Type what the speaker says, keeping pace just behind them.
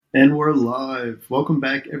And we're live. Welcome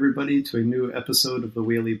back, everybody, to a new episode of the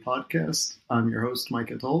Wheelie Podcast. I'm your host,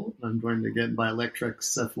 Mike Atoll, and I'm joined again by Electric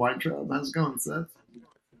Seth Weintraub. How's it going, Seth?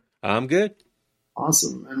 I'm good.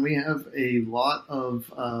 Awesome. And we have a lot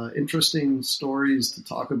of interesting stories to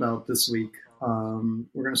talk about this week. We're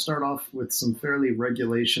going to start off with some fairly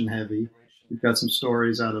regulation heavy. We've got some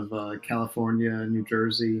stories out of California, New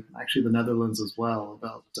Jersey, actually the Netherlands as well,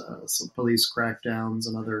 about some police crackdowns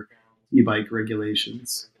and other e-bike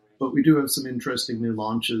regulations. But we do have some interesting new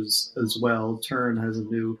launches as well. Turn has a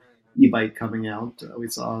new e-bike coming out. We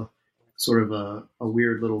saw sort of a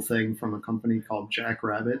weird little thing from a company called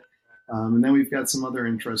Jackrabbit. And then we've got some other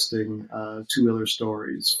interesting two-wheeler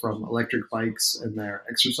stories, from electric bikes and their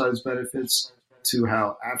exercise benefits to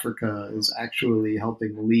how Africa is actually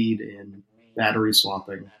helping lead in battery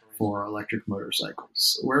swapping for electric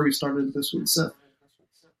motorcycles. Where are we started this week, Seth?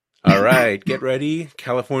 All right, get ready.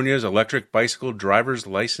 California's electric bicycle driver's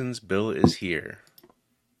license bill is here.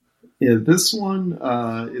 Yeah, this one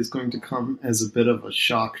is going to come as a bit of a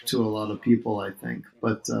shock to a lot of people, I think.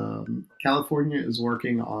 But California is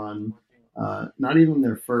working on not even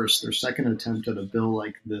their second attempt at a bill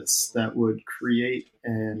like this that would create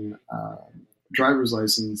an driver's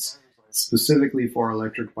license specifically for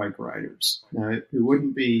electric bike riders. Now, it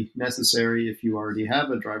wouldn't be necessary if you already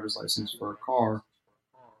have a driver's license for a car.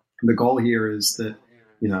 The goal here is that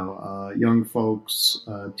young folks,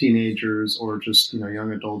 teenagers, or just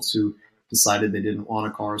young adults who decided they didn't want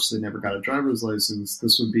a car, so they never got a driver's license.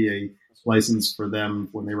 This would be a license for them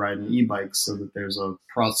when they ride an e-bike, so that there's a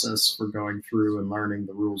process for going through and learning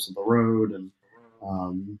the rules of the road, and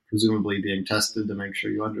presumably being tested to make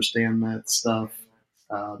sure you understand that stuff,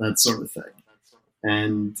 that sort of thing.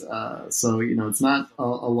 And so it's not a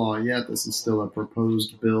law yet. This is still a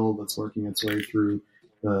proposed bill that's working its way through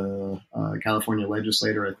the California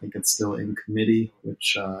legislature. I think it's still in committee,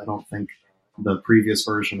 which I don't think the previous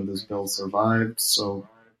version of this bill survived. So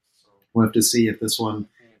we'll have to see if this one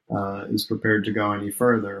is prepared to go any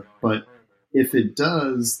further. But if it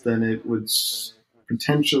does, then it would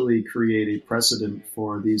potentially create a precedent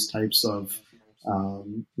for these types of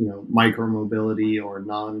micromobility or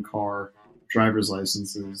non-car driver's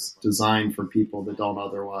licenses designed for people that don't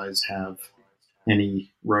otherwise have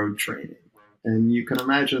any road training. And you can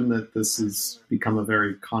imagine that this has become a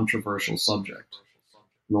very controversial subject.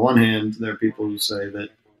 On the one hand, there are people who say that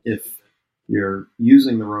if you're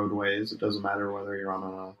using the roadways, it doesn't matter whether you're on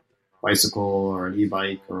a bicycle or an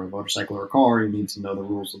e-bike or a motorcycle or a car, you need to know the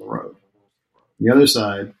rules of the road. On the other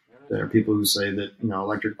side, there are people who say that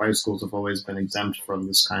electric bicycles have always been exempt from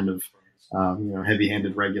this kind of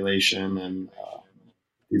heavy-handed regulation and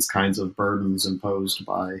these kinds of burdens imposed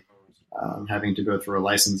by having to go through a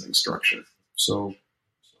licensing structure. So,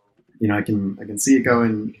 I can see it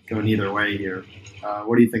going either way here.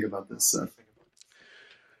 What do you think about this, Seth?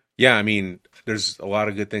 Yeah, I mean, there's a lot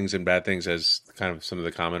of good things and bad things, as kind of some of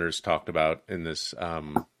the commenters talked about in this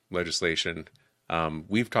legislation.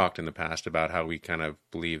 We've talked in the past about how we kind of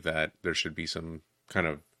believe that there should be some kind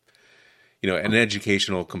of, an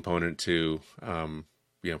educational component to,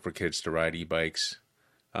 for kids to ride e-bikes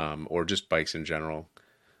or just bikes in general.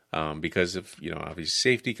 Because of, obviously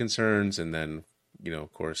safety concerns. And then,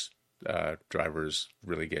 of course, drivers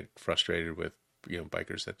really get frustrated with,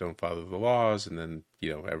 bikers that don't follow the laws. And then,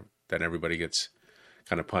 then everybody gets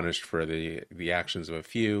kind of punished for the actions of a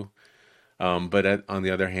few. But on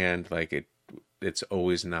the other hand, like it's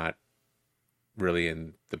always not really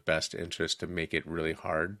in the best interest to make it really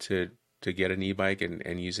hard to get an e-bike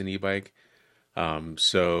and use an e-bike.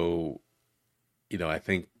 So, I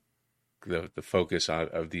think the focus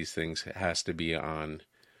of these things has to be on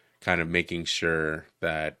kind of making sure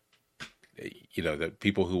that that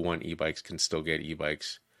people who want e-bikes can still get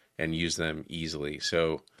e-bikes and use them easily.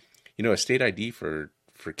 So a state ID for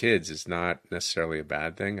kids is not necessarily a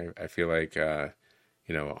bad thing. I feel like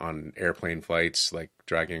on airplane flights, like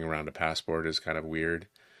dragging around a passport is kind of weird.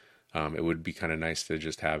 It would be kind of nice to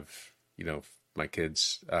just have my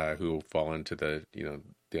kids who fall into the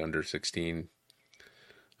the under 16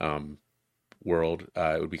 world.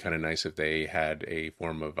 It would be kind of nice if they had a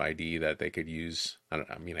form of ID that they could use. I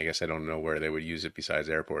guess I don't know where they would use it besides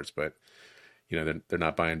airports, but they're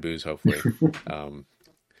not buying booze, hopefully.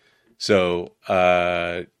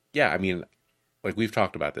 Yeah, I mean, like we've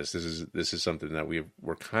talked about this. This is something that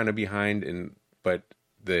we're kind of behind in, but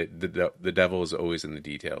the devil is always in the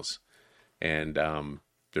details, and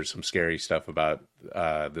there's some scary stuff about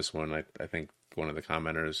this one. I think one of the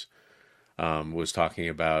commenters was talking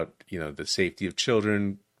about, the safety of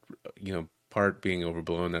children, part being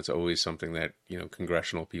overblown. That's always something that,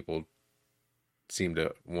 congressional people seem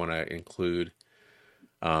to want to include.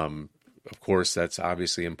 Of course, that's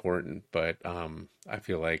obviously important, but I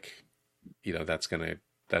feel like that's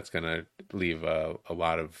gonna leave a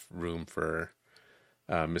lot of room for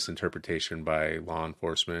misinterpretation by law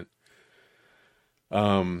enforcement.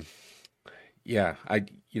 Um, yeah,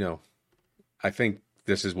 I think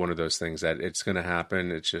this is one of those things that it's going to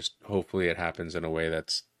happen. It's just hopefully it happens in a way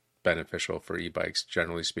that's beneficial for e-bikes,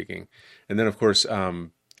 generally speaking. And then, of course, I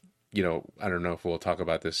don't know if we'll talk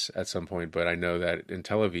about this at some point, but I know that in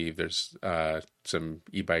Tel Aviv, there's some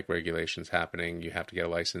e-bike regulations happening. You have to get a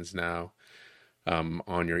license now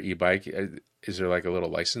on your e-bike. Is there like a little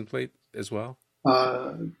license plate as well?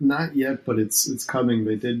 Not yet, but it's coming.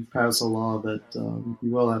 They did pass a law that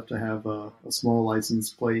you will have to have a small license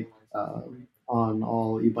plate on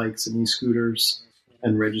all e-bikes and e-scooters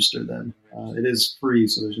and register them. It is free,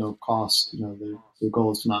 so there's no cost. The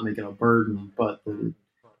goal is to not make it a burden, but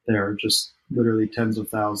there are just literally tens of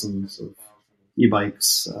thousands of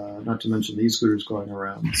e-bikes, not to mention the e-scooters going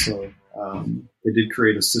around. So they did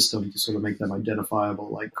create a system to sort of make them identifiable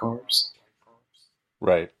like cars.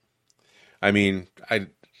 Right. I mean,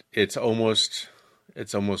 it's almost,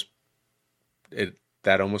 it's almost, it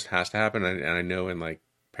that almost has to happen. And I know in like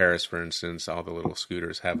Paris, for instance, all the little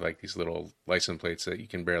scooters have like these little license plates that you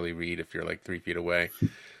can barely read if you're like 3 feet away.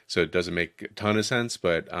 So it doesn't make a ton of sense,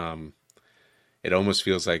 but it almost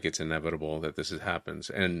feels like it's inevitable that happens.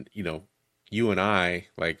 And you and I,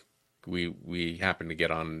 like we happen to get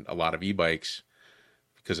on a lot of e-bikes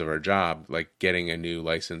because of our job. Like getting a new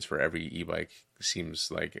license for every e-bike seems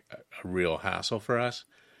like a real hassle for us.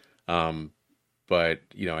 Um, but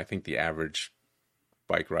I think the average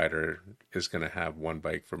bike rider is going to have one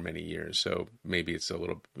bike for many years. So maybe it's a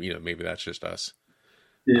little, maybe that's just us.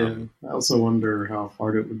 Yeah, Um, I also wonder how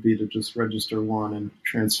hard it would be to just register one and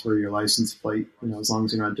transfer your license plate. As long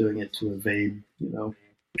as you're not doing it to evade,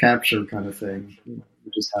 capture kind of thing. You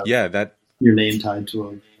just have yeah, that, your name tied to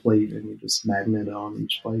a plate and you just magnet it on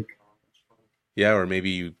each bike. yeah, or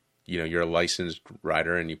maybe you're a licensed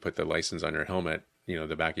rider and you put the license on your helmet,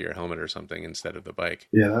 the back of your helmet or something instead of the bike.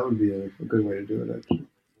 Yeah, that would be a good way to do it. Actually,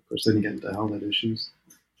 of course, then you get into helmet issues.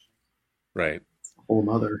 Right. A whole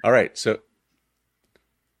nother. All right. So,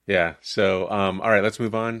 yeah. So, all right, let's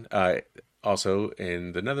move on. Also,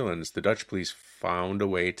 in the Netherlands, the Dutch police found a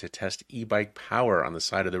way to test e-bike power on the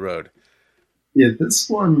side of the road. Yeah, this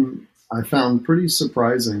one I found pretty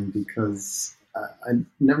surprising because I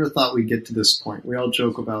never thought we'd get to this point. We all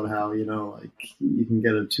joke about how, like you can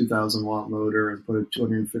get a 2000-watt motor and put a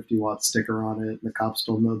 250-watt sticker on it, and the cops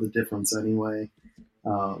don't know the difference anyway.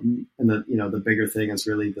 And the bigger thing is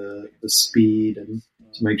really the speed and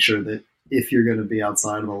to make sure that if you're going to be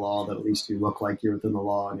outside of the law, that at least you look like you're within the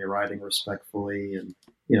law and you're riding respectfully and,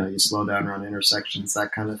 you slow down around intersections,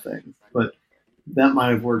 that kind of thing. But that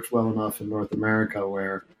might have worked well enough in North America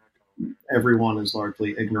where everyone is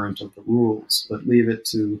largely ignorant of the rules, but leave it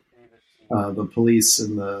to the police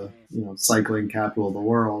in the cycling capital of the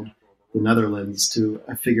world, the Netherlands, to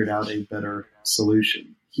have figured out a better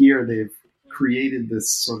solution. Here they've created this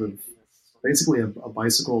sort of basically a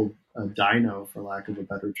bicycle dyno, for lack of a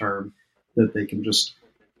better term, that they can just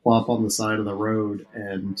plop on the side of the road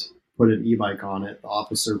and put an e-bike on it. The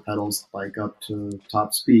officer pedals the bike up to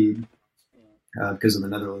top speed because in the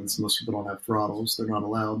Netherlands most people don't have throttles; they're not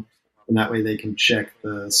allowed, and that way they can check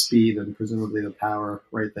the speed and presumably the power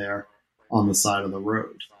right there on the side of the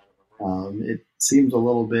road. It seems a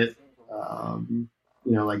little bit,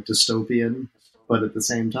 like dystopian, but at the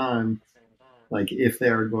same time, like if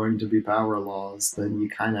there are going to be power laws, then you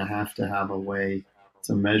kind of have to have a way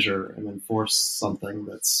to measure and enforce something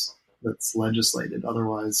that's legislated.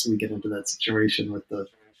 Otherwise, we get into that situation with the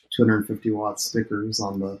 250-watt stickers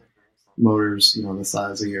on the motors, the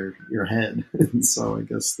size of your head. And so I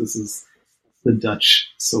guess this is the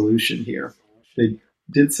Dutch solution here. They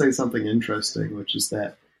did say something interesting, which is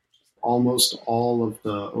that almost all of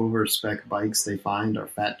the over-spec bikes they find are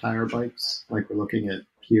fat tire bikes. Like we're looking at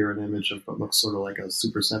here an image of what looks sort of like a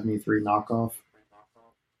Super 73 knockoff.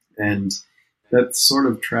 And that sort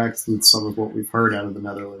of tracks with some of what we've heard out of the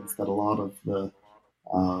Netherlands, that a lot of the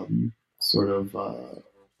sort of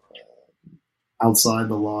outside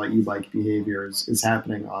the law e-bike behavior is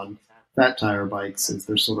happening on fat tire bikes, as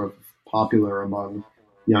they're sort of popular among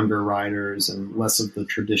younger riders and less of the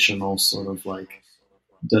traditional sort of like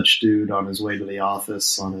Dutch dude on his way to the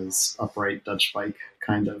office on his upright Dutch bike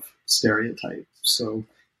kind of stereotype. So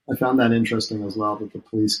I found that interesting as well, that the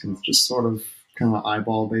police can just sort of kind of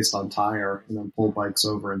eyeball based on tire and then pull bikes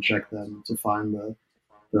over and check them to find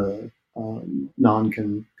the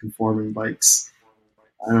non-conforming bikes.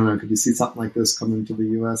 I don't know. Could you see something like this coming to the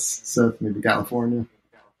U.S., Seth? Maybe California?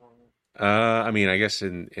 I mean, I guess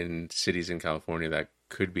in cities in California that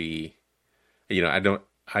could be, I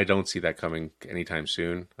don't see that coming anytime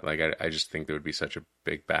soon. Like I just think there would be such a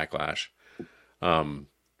big backlash. Um,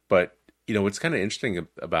 but what's kind of interesting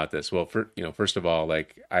about this? Well, first of all,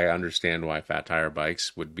 like I understand why fat tire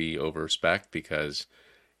bikes would be over spec because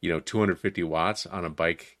 250 watts on a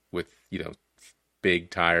bike with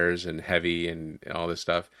big tires and heavy and all this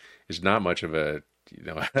stuff is not much of a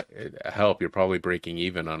a help. You're probably breaking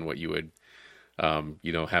even on what you would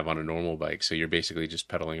have on a normal bike. So you're basically just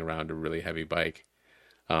pedaling around a really heavy bike.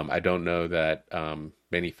 I don't know that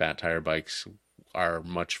many fat tire bikes are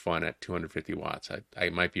much fun at 250 watts. I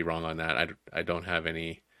might be wrong on that. I don't have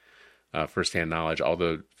any firsthand knowledge.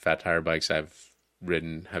 Although fat tire bikes I've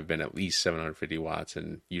ridden have been at least 750 watts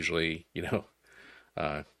and usually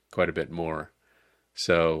quite a bit more.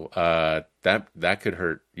 So that could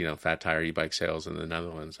hurt fat tire e-bike sales in the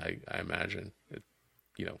Netherlands. I imagine.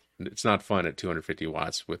 It's not fun at 250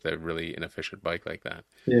 watts with a really inefficient bike like that.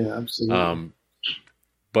 Yeah, absolutely.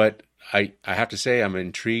 But I have to say I'm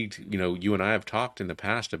intrigued. You and I have talked in the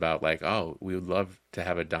past about like, oh, we would love to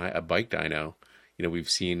have a bike dyno. We've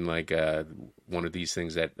seen like one of these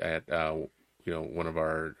things at one of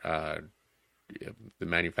our the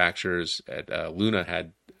manufacturers at Luna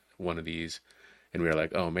had one of these, and we were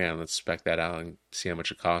like, oh man, let's spec that out and see how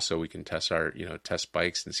much it costs so we can test our test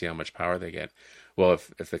bikes and see how much power they get. Well,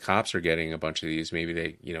 if the cops are getting a bunch of these, maybe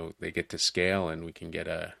they get to scale and we can get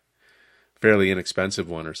a fairly inexpensive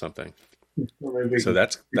one or something. Or maybe we So can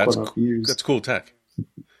that's pick that's one up used. that's cool tech.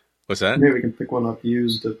 What's that? Maybe we can pick one up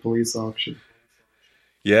used at police auction.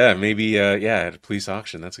 Yeah, maybe at a police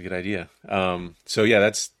auction. That's a good idea. So yeah,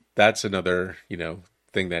 that's another,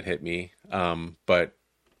 thing that hit me. But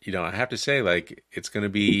I have to say like it's going to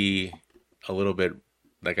be a little bit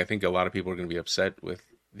like I think a lot of people are going to be upset with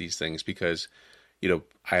these things because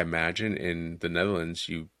I imagine in the Netherlands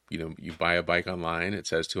you buy a bike online, it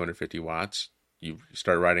says 250 watts, you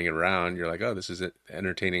start riding it around, you're like, oh, this is an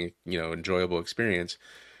entertaining, enjoyable experience.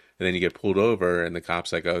 And then you get pulled over, and the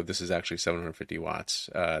cop's like, "Oh, this is actually 750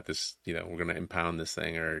 watts. We're going to impound this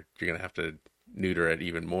thing, or you're going to have to neuter it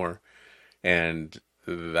even more." And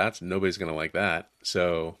that's nobody's going to like that.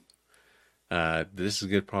 So this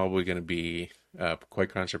is probably going to be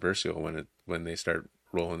quite controversial when they start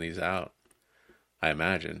rolling these out. I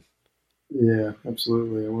imagine. Yeah,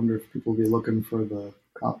 absolutely. I wonder if people will be looking for the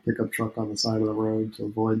cop pickup truck on the side of the road to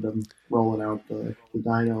avoid them rolling out the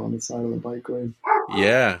dyno on the side of the bike lane.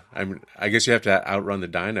 Yeah, I guess you have to outrun the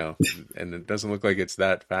dyno, and it doesn't look like it's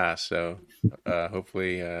that fast. So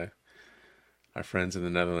hopefully our friends in the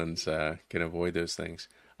Netherlands can avoid those things.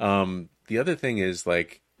 The other thing is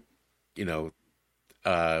like, you know,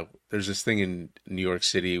 there's this thing in New York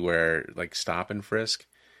City where like stop and frisk,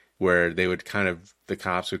 where the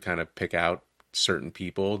cops would kind of pick out certain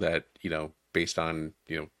people that, based on,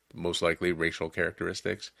 most likely racial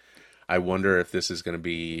characteristics. I wonder if this is going to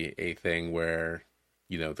be a thing where,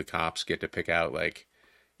 the cops get to pick out like,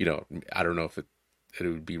 I don't know if it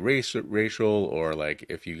would be racial or like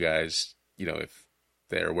if you guys, if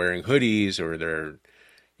they're wearing hoodies or they're,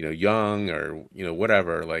 young or,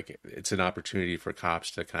 whatever, like it's an opportunity for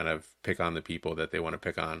cops to kind of pick on the people that they want to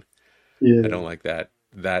pick on. I Yeah, don't like that.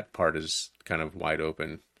 That part is kind of wide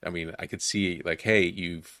open. I mean, I could see like, hey,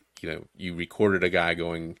 you recorded a guy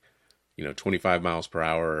going, 25 miles per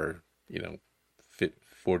hour or,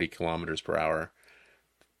 40 kilometers per hour,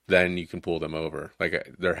 then you can pull them over.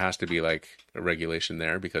 Like there has to be like a regulation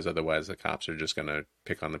there because otherwise the cops are just going to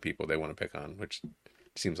pick on the people they want to pick on, which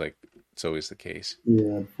seems like it's always the case.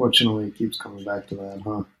 yeah. Unfortunately, it keeps coming back to that,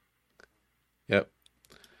 huh? Yep.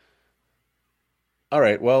 All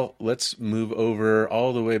right, well, let's move over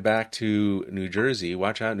all the way back to New Jersey.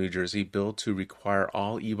 Watch out, New Jersey. Bill to require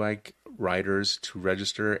all e-bike riders to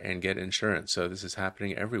register and get insurance. So this is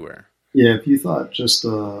happening everywhere. Yeah, if you thought just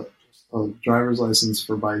a driver's license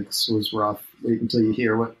for bikes was rough, wait until you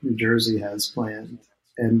hear what New Jersey has planned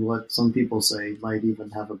and what some people say might even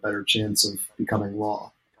have a better chance of becoming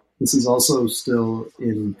law. This is also still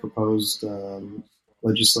in proposed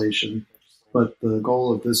legislation, but the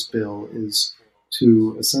goal of this bill is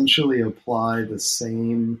to essentially apply the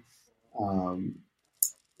same um,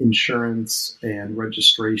 insurance and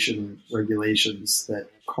registration regulations that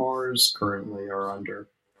cars currently are under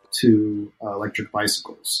to electric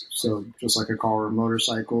bicycles. So just like a car or a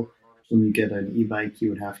motorcycle, when you get an e-bike, you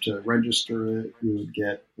would have to register it. You would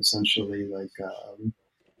get essentially like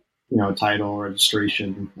a title,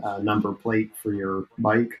 registration, number plate for your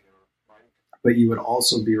bike, but you would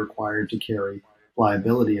also be required to carry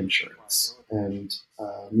liability insurance. And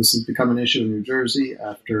this has become an issue in New Jersey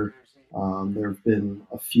after There have been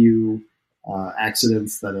a few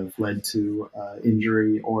accidents that have led to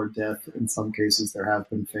injury or death. In some cases, there have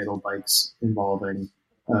been fatal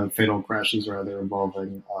crashes rather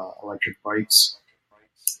involving electric bikes.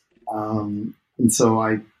 And so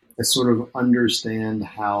I sort of understand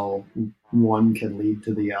how one can lead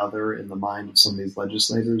to the other in the mind of some of these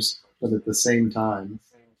legislators, but at the same time,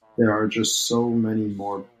 there are just so many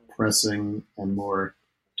more pressing and more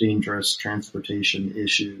dangerous transportation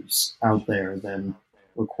issues out there than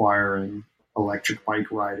requiring electric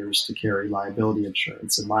bike riders to carry liability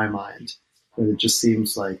insurance, in my mind. But it just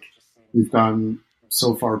seems like we've gone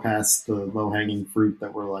so far past the low hanging fruit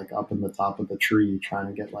that we're like up in the top of the tree trying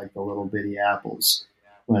to get like the little bitty apples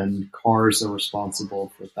when cars are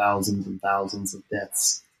responsible for thousands and thousands of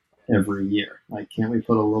deaths every year. Like, can't we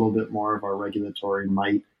put a little bit more of our regulatory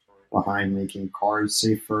might behind making cars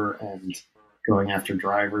safer and going after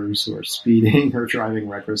drivers who are speeding or driving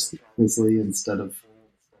recklessly instead of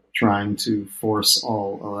trying to force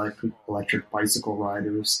all electric bicycle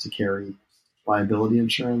riders to carry liability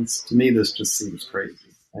insurance? To me, this just seems crazy.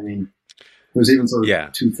 I mean, there's even sort of Yeah.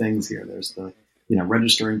 two things here. There's the,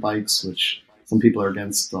 registering bikes, which some people are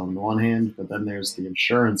against on the one hand, but then there's the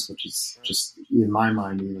insurance, which is just, in my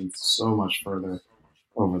mind, even so much further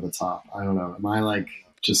over the top. I don't know. Am I like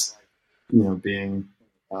just, being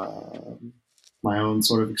uh, my own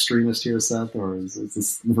sort of extremist here, Seth, or is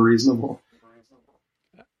this reasonable?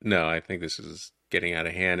 No, I think this is getting out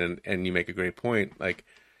of hand, and you make a great point. Like,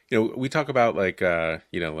 we talk about like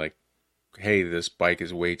like, hey, this bike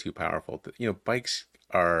is way too powerful. Bikes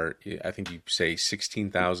are, I think you say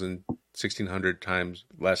 16,000, 1,600 times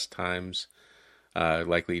less times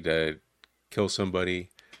likely to kill somebody.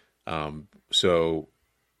 So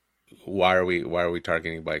why are we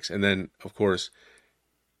targeting bikes? And then of course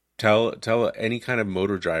tell any kind of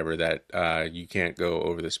motor driver that you can't go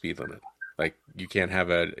over the speed limit. Like, you can't have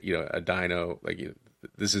a dyno. Like,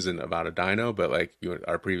 this isn't about a dyno, but like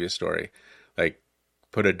our previous story, like,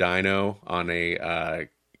 put a dyno on a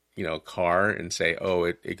car and say, oh,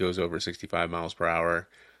 it goes over 65 miles per hour.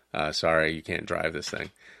 Sorry, you can't drive this thing.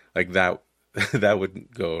 Like that that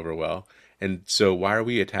wouldn't go over well. And so why are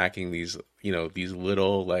we attacking these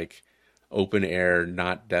little, like, open air,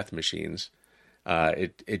 not death machines?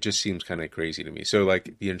 It just seems kind of crazy to me. So,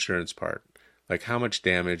 like, the insurance part, like, how much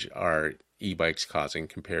damage are e-bikes causing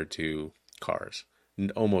compared to cars?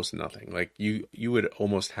 Almost nothing. Like, you would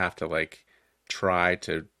almost have to, like, try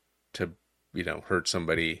to hurt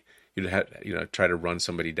somebody. You'd have, try to run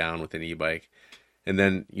somebody down with an e-bike, and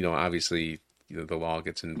then, obviously, the law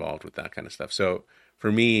gets involved with that kind of stuff. So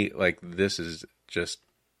for me, like, this is just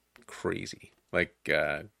crazy. Like,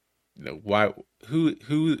 why?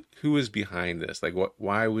 Who is behind this? Like, what?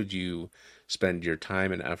 Why would you spend your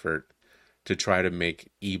time and effort to try to make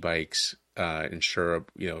e-bikes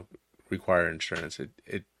require insurance?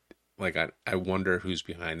 It like, I wonder who's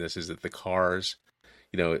behind this. Is it the cars?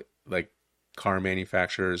 Like, car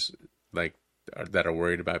manufacturers, like, that are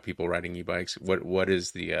worried about people riding e-bikes. What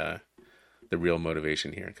is the real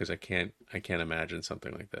motivation here? Because I can't imagine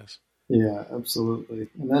something like this. Yeah, absolutely.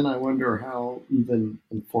 And then I wonder how even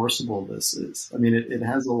enforceable this is. I mean, it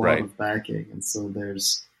has a lot Right. of backing, and so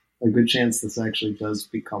there's a good chance this actually does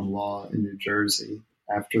become law in New Jersey.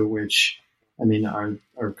 After which, I mean,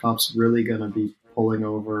 are cops really going to be pulling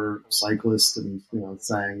over cyclists and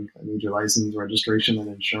saying, "I need your license, registration, and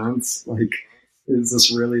insurance"? Like, is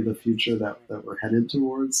this really the future that we're headed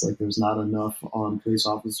towards? Like, there's not enough on police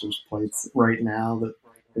officers' plates right now that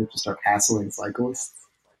they have to start hassling cyclists.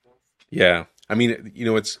 Yeah. I mean,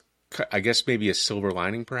 it's, I guess maybe a silver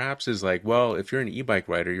lining perhaps is like, well, if you're an e-bike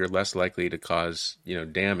rider, you're less likely to cause,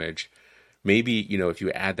 damage. Maybe, if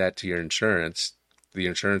you add that to your insurance, the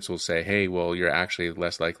insurance will say, hey, well, you're actually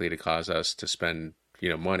less likely to cause us to spend,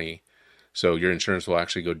 money. So your insurance will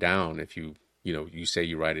actually go down if you say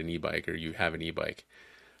you ride an e-bike or you have an e-bike.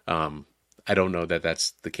 I don't know that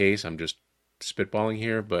that's the case. I'm just spitballing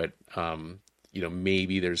here, but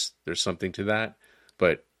maybe there's something to that.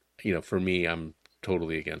 But for me, I'm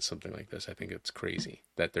totally against something like this. I think it's crazy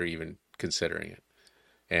that they're even considering it.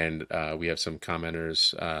 And we have some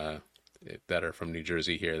commenters that are from New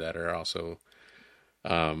Jersey here that are also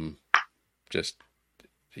just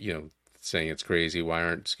saying it's crazy. Why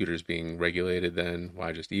aren't scooters being regulated then?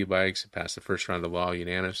 Why just e-bikes? It passed the first round of law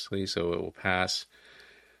unanimously, so it will pass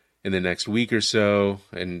in the next week or so.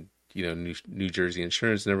 And New Jersey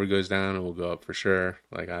insurance never goes down, and will go up for sure.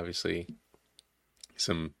 Like, obviously,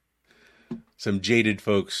 some jaded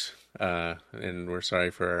folks, and we're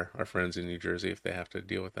sorry for our friends in New Jersey if they have to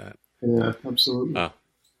deal with that. Yeah, absolutely. Uh,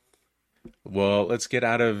 Well, let's get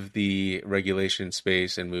out of the regulation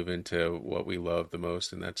space and move into what we love the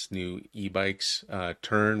most, and that's new e-bikes.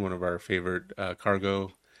 Tern, one of our favorite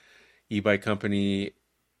cargo e-bike companies,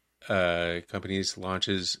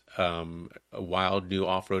 launches a wild new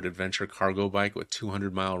off-road adventure cargo bike with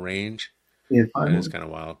 200-mile range. Yeah, That is finally, kind of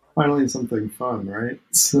wild. finally something fun, right?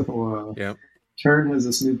 So Yep, Tern has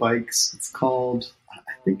this new bike. It's called, I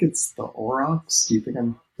think it's the Orox. Do you think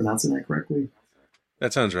I'm pronouncing that correctly?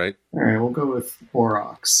 that sounds right. All right, we'll go with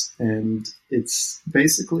Orox, and it's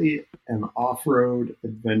basically an off-road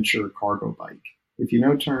adventure cargo bike. If you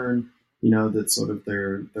know Tern, you know that sort of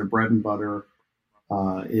their bread and butter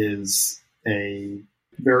is a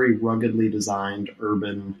very ruggedly designed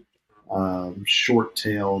urban short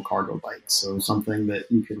tail cargo bike. So something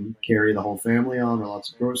that you can carry the whole family on or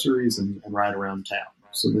lots of groceries and ride around town.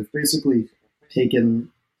 So they've basically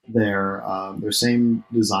taken their same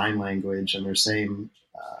design language and their same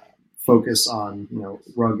focus on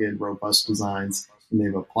rugged, robust designs, and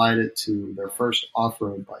they've applied it to their first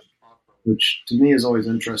off-road bike, which to me is always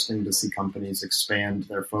interesting to see companies expand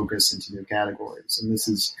their focus into new categories. And this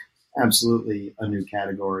is absolutely a new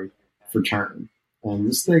category for Tern. And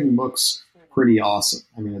this thing looks pretty awesome.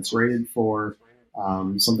 I mean, it's rated for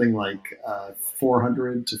something like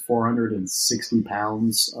 400 to 460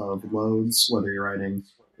 pounds of loads, whether you're riding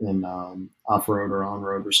in off road or on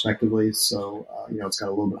road, respectively. So, it's got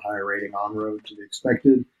a little bit higher rating on road to be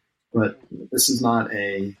expected. But this is not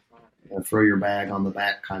a throw your bag on the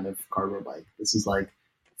back kind of cargo bike. This is like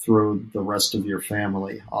throw the rest of your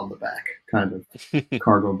family on the back kind of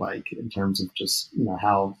cargo bike in terms of just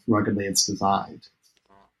how ruggedly it's designed.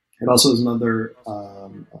 It also has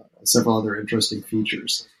several other interesting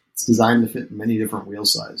features. It's designed to fit many different wheel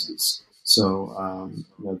sizes. So,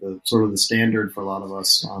 the sort of the standard for a lot of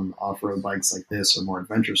us on off-road bikes like this, or more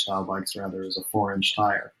adventure style bikes rather, is a 4-inch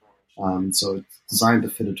tire. So it's designed to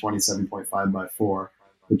fit a 27.5 by 4,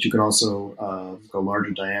 but you could also go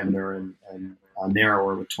larger diameter and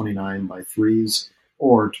narrower with 29 by 3s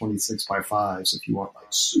or 26 by 5s if you want like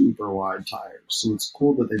super wide tires. So it's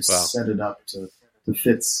cool that they've Wow. set it up to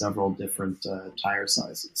fit several different tire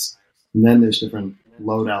sizes. And then there's different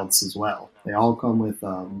loadouts as well. They all come with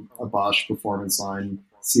a Bosch Performance Line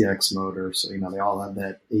CX motor, so they all have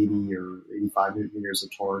that 80 or 85 newton meters of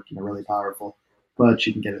torque, really powerful. But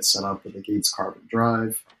you can get it set up with a Gates Carbon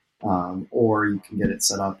drive, or you can get it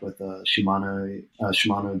set up with a Shimano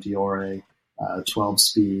Diore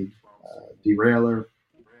 12-speed derailleur.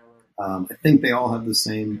 I think they all have the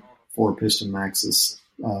same 4-piston Maxxis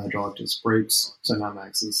hydraulic disc brakes. So not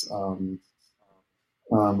Maxxis,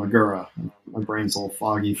 Magura. My brain's a little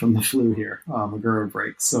foggy from the flu here. Magura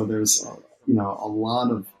brakes. So there's a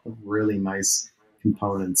lot of really nice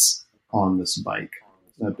components on this bike.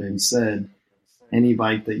 That being said, any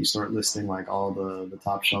bike that you start listing like all the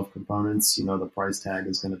top shelf components, the price tag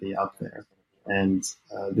is going to be up there. And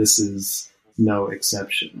this is no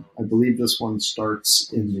exception. I believe this one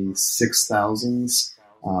starts in the 6,000s.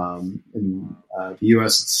 In the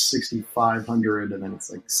US, it's 6,500, and then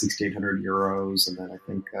it's like 6,800 euros, and then I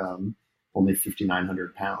think only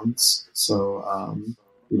 5,900 pounds. So,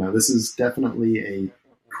 this is definitely a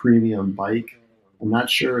premium bike. I'm not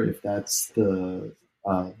sure if that's the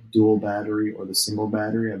dual battery or the single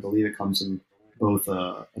battery. I believe it comes in both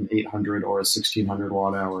an 800 or a 1,600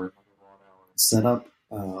 watt hour setup.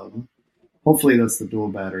 Hopefully that's the dual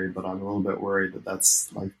battery, but I'm a little bit worried that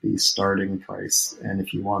that's like the starting price. And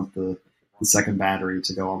if you want the second battery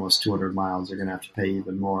to go almost 200 miles, you're going to have to pay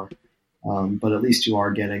even more. But at least you are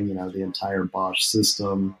getting, the entire Bosch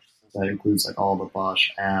system. That includes like all the Bosch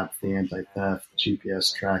app, the anti-theft,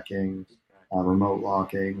 GPS tracking, remote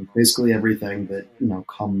locking, basically everything that,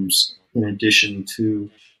 comes in addition to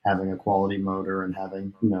having a quality motor and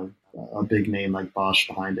having, a big name like Bosch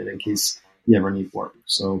behind it in case you ever need work.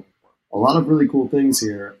 So a lot of really cool things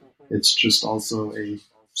here. It's just also a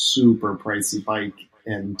super pricey bike.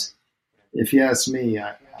 And if you ask me,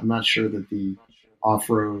 I'm not sure that the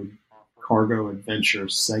off-road cargo adventure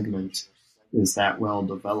segment is that well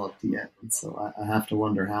developed yet. And so I have to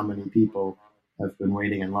wonder how many people have been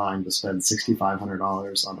waiting in line to spend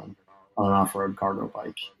 $6,500 on an off-road cargo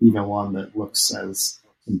bike, even one that looks as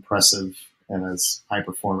impressive and as high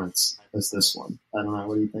performance as this one. I don't know.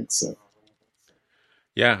 What do you think, Seth?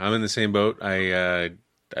 Yeah, I'm in the same boat. I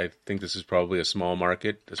think this is probably a small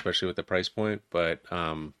market, especially with the price point. But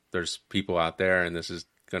there's people out there, and this is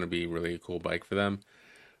going to be really a cool bike for them.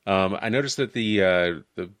 I noticed that the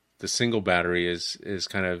single battery is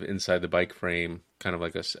kind of inside the bike frame, kind of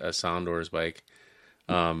like a Sondor's bike.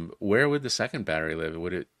 Where would the second battery live?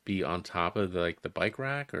 Would it be on top of the bike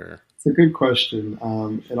rack or? It's a good question.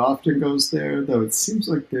 It often goes there, though it seems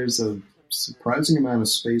like there's a surprising amount of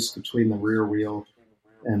space between the rear wheel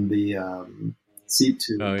and the seat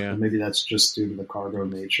Oh tube, yeah. and maybe that's just due to the cargo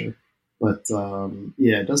nature. But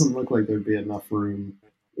yeah, it doesn't look like there'd be enough room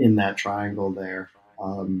in that triangle there.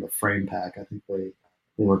 The frame pack, I think they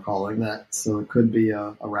were calling that. So it could be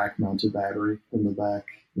a rack mounted battery in the back.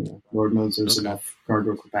 Lord knows there's Okay. enough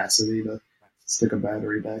cargo capacity to stick a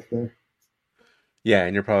battery back there. Yeah,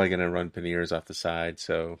 and you're probably going to run panniers off the side.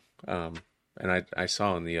 So, um, and I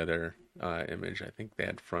saw in the other image, I think they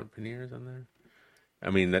had front panniers on there.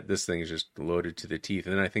 I mean, that this thing is just loaded to the teeth,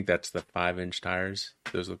 and then I think that's the 5-inch tires.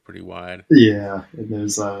 Those look pretty wide. Yeah, and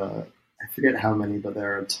there's I forget how many, but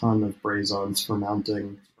there are a ton of brazons for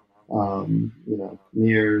mounting,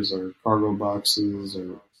 mirrors or cargo boxes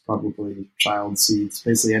or probably child seats.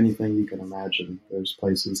 Basically anything you can imagine. There's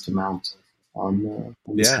places to mount on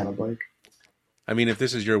this Yeah, kind of bike. I mean, if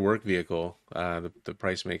this is your work vehicle, the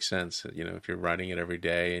price makes sense. You know, if you're riding it every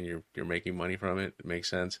day and you're making money from it, it makes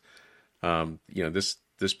sense.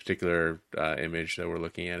 This particular image that we're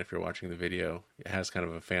looking at, if you're watching the video, it has kind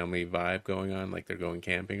of a family vibe going on, like they're going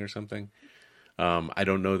camping or something. I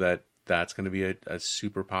don't know that that's going to be a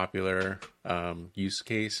super popular use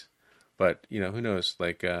case, but who knows?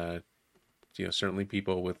 Like, certainly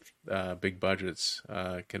people with big budgets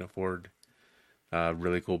can afford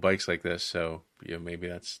really cool bikes like this. So maybe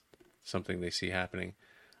that's something they see happening.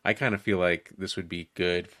 I kind of feel like this would be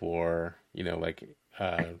good for like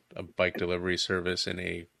a bike delivery service in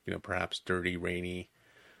a perhaps dirty, rainy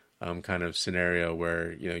kind of scenario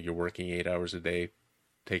where you're working 8 hours a day,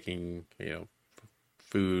 taking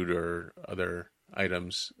food or other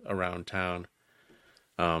items around town.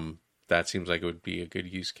 That seems like it would be a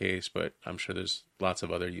good use case, but I'm sure there's lots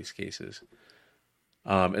of other use cases.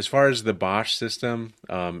 As far as the Bosch system,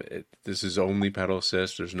 this is only pedal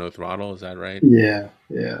assist. There's no throttle. Is that right? Yeah,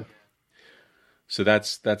 yeah. So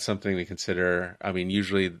that's something to consider. I mean,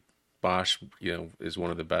 usually Bosch, is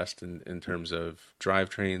one of the best in terms of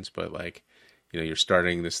drivetrains, but like, you're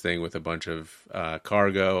starting this thing with a bunch of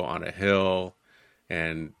cargo on a hill,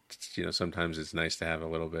 and sometimes it's nice to have a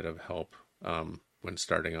little bit of help when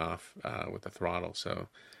starting off with the throttle. So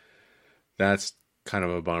that's kind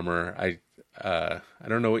of a bummer. I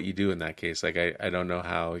don't know what you do in that case. Like I don't know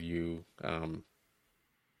how you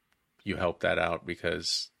help that out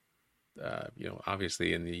because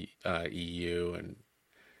obviously in the EU and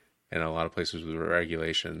a lot of places with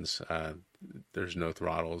regulations, there's no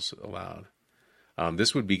throttles allowed.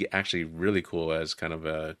 This would be actually really cool as kind of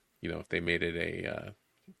a if they made it a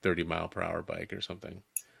 30 mile per hour bike or something.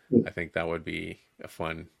 I think that would be a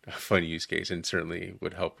fun use case, and certainly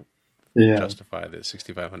would help Yeah, justify the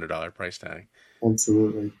 $6,500 price tag.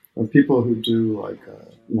 absolutely. People who do like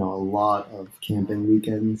a lot of camping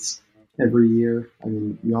weekends every year. I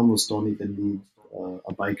mean, you almost don't even need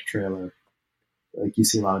a bike trailer. Like you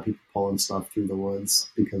see a lot of people pulling stuff through the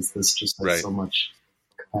woods because this just has Right. so much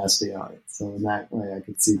capacity on it. So in that way, I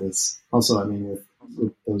could see this. Also, I mean,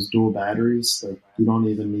 with those dual batteries, like you don't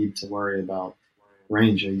even need to worry about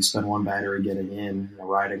range. You spend one battery getting in,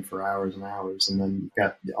 riding for hours and hours, and then you've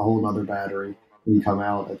got a whole other battery when you come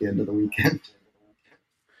out at the end of the weekend.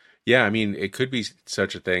 Yeah, I mean, it could be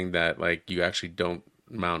such a thing that like you actually don't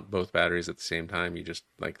mount both batteries at the same time. You just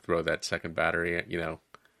like throw that second battery,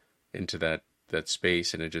 into that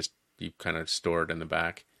space, and it just you kind of store it in the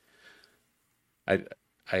back. I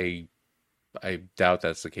I I doubt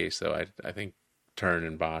that's the case though. I think Turn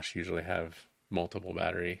and Bosch usually have multiple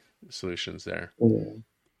battery solutions there. Yeah.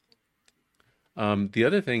 The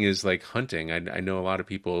other thing is like hunting. I know a lot of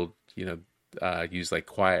people, use like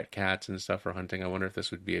Quiet Cats and stuff for hunting. I wonder if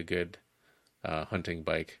this would be a good hunting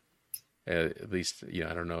bike. At least,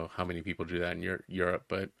 I don't know how many people do that in Europe,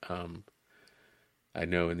 but I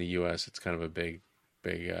know in the U.S. it's kind of a big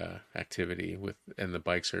activity and the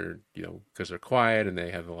bikes are, because they're quiet and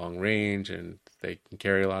they have a long range and they can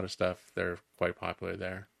carry a lot of stuff. They're quite popular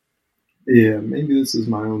there. Yeah, maybe this is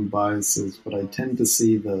my own biases, but I tend to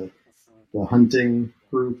see the hunting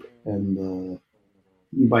group and the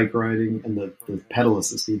e-bike riding and the pedal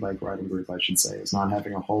assist e-bike riding group, I should say, is not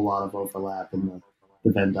having a whole lot of overlap in the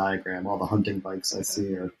Venn diagram. All the hunting bikes I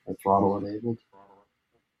see are throttle enabled.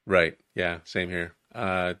 Right. Yeah. Same here.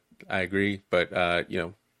 I agree, but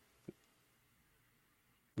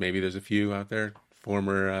maybe there's a few out there,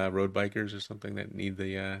 former road bikers or something that need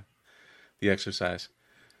the exercise.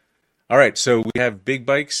 All right, so we have big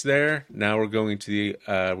bikes there. Now we're going to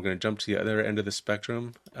jump to the other end of the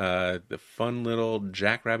spectrum. The fun little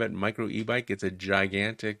Jackrabbit Micro e-bike. It's a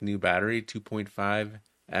gigantic new battery,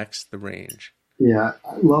 2.5x the range. Yeah,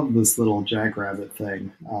 I love this little Jackrabbit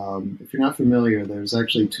thing. If you're not familiar, there's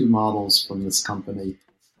actually two models from this company.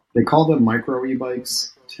 They call them micro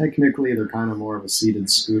e-bikes. Technically, they're kind of more of a seated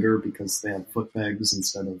scooter because they have foot pegs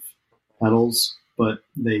instead of pedals, but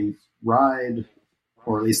they ride,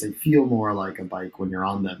 or at least they feel more like a bike when you're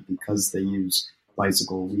on them because they use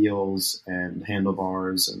bicycle wheels and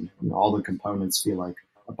handlebars, and all the components feel like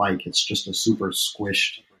a bike. It's just a super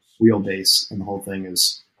squished wheelbase, and the whole thing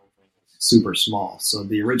is super small. So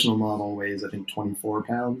the original model weighs, I think, 24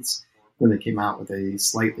 pounds. Then they came out with a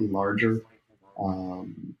slightly larger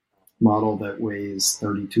um, model that weighs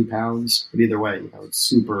 32 pounds. But either way, it's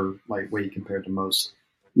super lightweight compared to most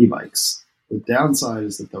e-bikes. The downside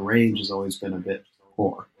is that the range has always been a bit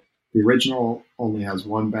poor. The original only has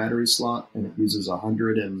one battery slot, and it uses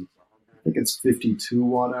 100 and I think it's 52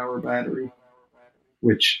 watt hour battery,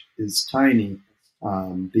 which is tiny.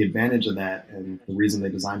 The advantage of that, and the reason they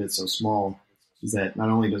designed it so small, is that not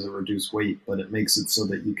only does it reduce weight, but it makes it so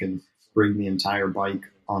that you can bring the entire bike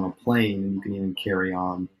on a plane, and you can even carry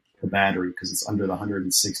on the battery because it's under the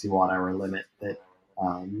 160 watt hour limit that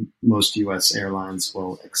most U.S. airlines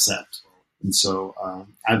will accept. And so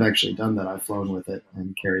I've actually done that. I've flown with it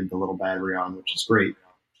and carried the little battery on, which is great.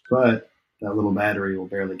 But that little battery will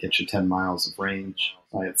barely get you 10 miles of range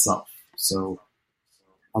by itself. So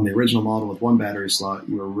on the original model with one battery slot,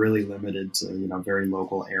 you were really limited to very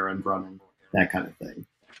local errand running, that kind of thing.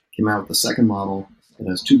 Came out with the second model that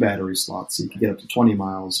has two battery slots, so you can get up to 20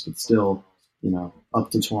 miles, but still, up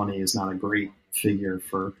to 20 is not a great figure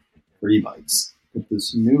for e-bikes. With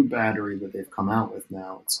this new battery that they've come out with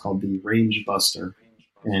now, it's called the Range Buster,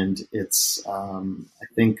 and it's I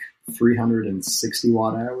think 360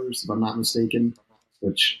 watt hours, if I'm not mistaken,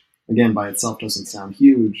 which again by itself doesn't sound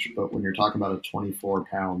huge, but when you're talking about a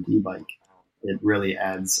 24-pound e-bike, it really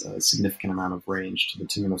adds a significant amount of range to the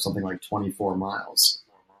tune of something like 24 miles.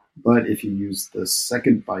 But if you use the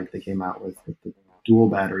second bike they came out with the dual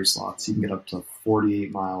battery slots, you can get up to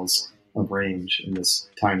 48 miles of range in this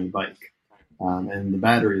tiny bike. And the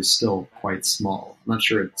battery is still quite small. I'm not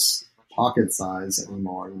sure it's pocket size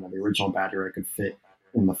anymore. The original battery I could fit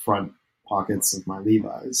in the front pockets of my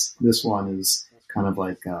Levi's. This one is kind of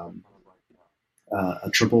like a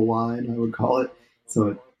triple wide, I would call it. So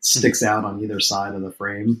it sticks out on either side of the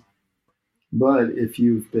frame. But if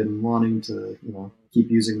you've been wanting to, keep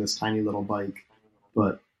using this tiny little bike,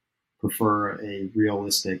 but prefer a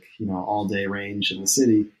realistic, all day range in the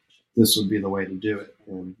city, this would be the way to do it,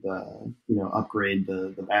 and upgrade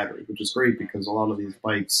the battery, which is great because a lot of these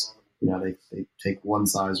bikes, they take one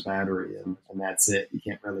size battery and that's it. You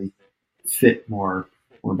can't really fit more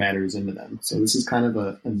batteries into them. So this is kind of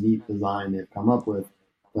a neat design they've come up with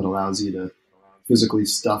that allows you to physically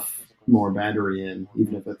stuff more battery in,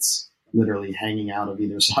 even if it's literally hanging out of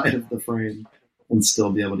either side of the frame, and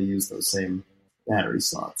still be able to use those same battery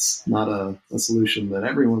slots. Not a solution that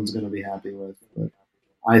everyone's going to be happy with, but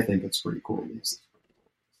I think it's pretty cool at least.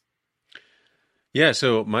 Yeah,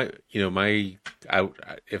 so if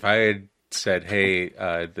I had said, "Hey,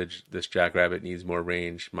 this Jackrabbit needs more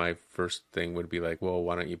range," my first thing would be like, "Well,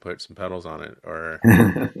 why don't you put some pedals on it,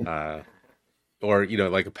 uh, or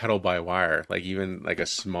like a pedal by wire, like even like a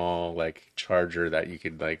small like charger that you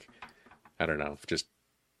could like, I don't know, just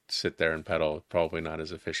sit there and pedal. Probably not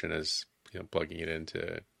as efficient as plugging it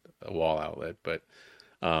into a wall outlet, but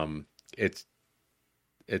um, it's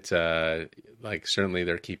like certainly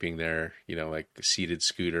they're keeping their like seated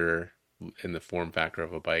scooter in the form factor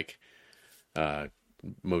of a bike uh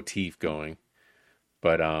motif going,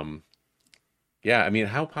 but yeah, I mean,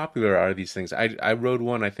 how popular are these things? I rode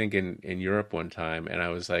one, I think, in Europe one time, and I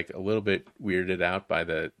was like a little bit weirded out by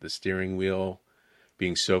the steering wheel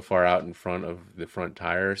being so far out in front of the front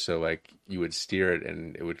tire. So like you would steer it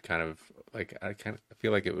and it would kind of like I kind of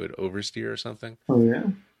feel like it would oversteer or something. Oh yeah.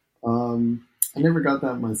 I never got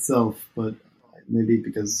that myself, but maybe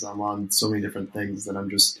because I'm on so many different things that I'm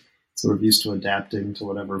just sort of used to adapting to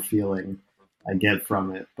whatever feeling I get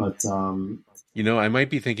from it. But I might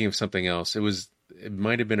be thinking of something else. It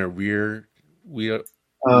might have been a wheel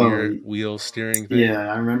oh wheel steering thing. yeah,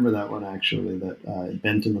 I remember that one actually. That it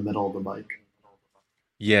bent in the middle of the bike.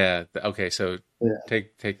 Yeah. Okay. So Yeah,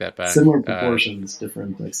 take that back. similar proportions,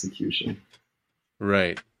 different execution.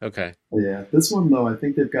 Right. Okay. Yeah, this one though, I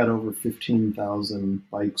think they've got over 15,000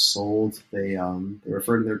 bikes sold. They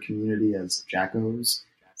refer to their community as Jackos.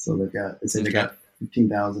 So they say they Okay. got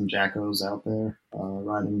 15,000 Jackos out there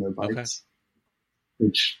riding their Okay. bikes,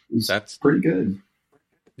 which is That's pretty good.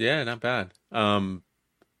 yeah, not bad.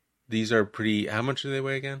 These are pretty. How much do they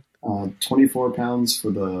weigh again? 24 pounds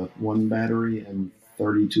for the one battery and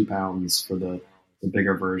 32 pounds for the the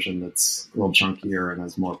bigger version that's a little chunkier and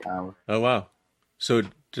has more power. Oh wow. So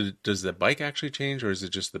does the bike actually change, or is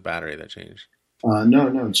it just the battery that changed? No,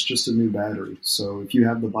 no, it's just a new battery. So if you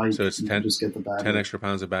have the bike, So it's you can 10 just get the 10 battery. extra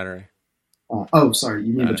pounds of battery. Oh, sorry,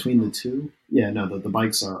 you mean Got it. between the two? Yeah, no, the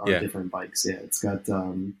bikes are Yeah. different bikes. Yeah, it's got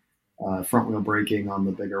front wheel braking on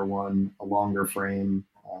the bigger one, a longer frame,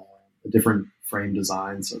 a different frame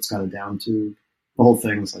design, so it's got a down tube. The whole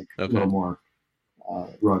thing's like a little Okay. more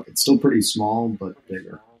rugged. Still pretty small, but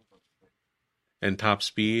bigger. And top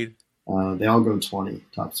speed They all go 20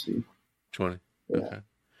 top speed. 20. Yeah. Okay.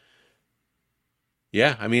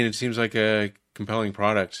 Yeah, I mean, it seems like a compelling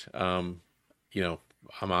product. You know,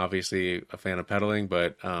 I'm obviously a fan of pedaling,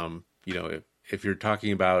 but you know, if you're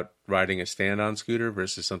talking about riding a stand-on scooter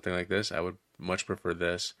versus something like this, I would much prefer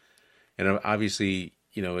this. And obviously,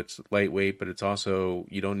 you know, it's lightweight, but it's also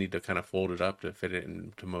you don't need to kind of fold it up to fit it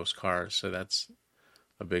into most cars, so that's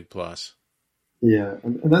a big plus. Yeah,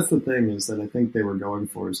 and that's the thing is that I think they were going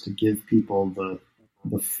for is to give people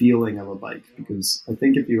the feeling of a bike because I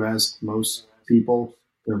think if you ask most people,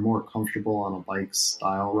 they're more comfortable on a bike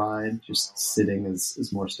style ride. Just sitting is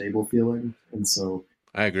more stable feeling, and so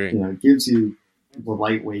I agree. it gives you the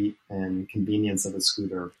lightweight and convenience of a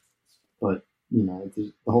scooter, but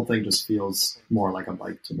the whole thing just feels more like a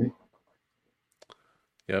bike to me.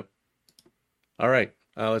 Yep. All right,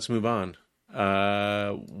 let's move on.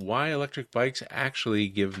 Why electric bikes actually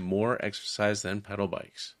give more exercise than pedal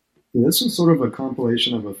bikes? Yeah, this was sort of a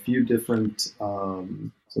compilation of a few different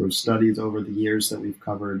sort of studies over the years that we've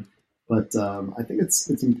covered. But I think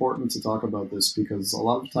it's important to talk about this because a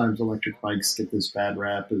lot of times electric bikes get this bad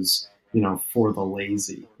rap as for the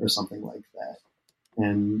lazy or something like that.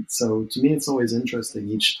 And so to me, it's always interesting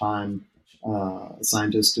each time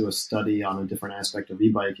scientists do a study on a different aspect of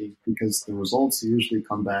e-biking because the results usually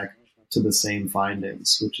come back to the same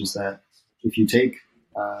findings, which is that if you take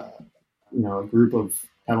uh, a group of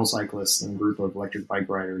pedal cyclists and a group of electric bike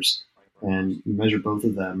riders, and you measure both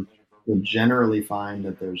of them, you'll generally find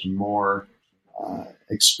that there's more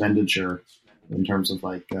expenditure in terms of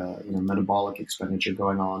like metabolic expenditure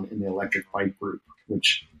going on in the electric bike group,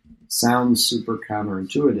 which sounds super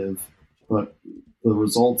counterintuitive, but the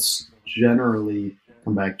results generally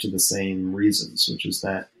come back to the same reasons, which is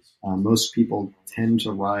that most people tend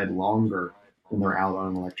to ride longer when they're out on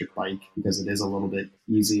an electric bike because it is a little bit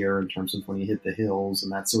easier in terms of when you hit the hills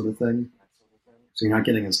and that sort of thing. So you're not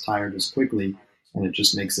getting as tired as quickly, and it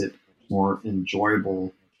just makes it more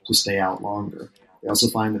enjoyable to stay out longer. They also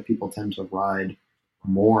find that people tend to ride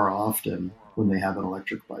more often when they have an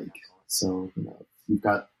electric bike. So, you've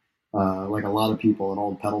got like a lot of people, an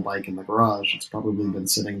old pedal bike in the garage, it's probably been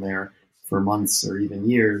sitting there for months or even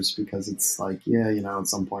years because it's like, yeah, at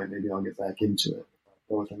some point maybe I'll get back into it.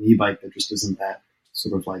 But with an e-bike, there just isn't that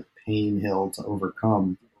sort of like pain hill to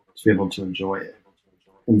overcome to be able to enjoy it.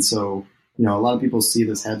 And so, a lot of people see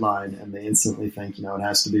this headline and they instantly think, it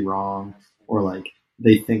has to be wrong, or like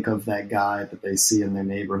they think of that guy that they see in their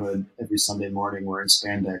neighborhood every Sunday morning wearing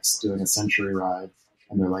spandex doing a century ride,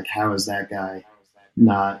 and they're like, how is that guy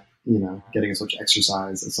not, getting as much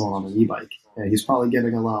exercise as someone on an e-bike? Yeah, he's probably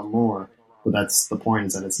getting a lot more, but that's the point,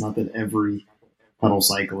 is that it's not that every pedal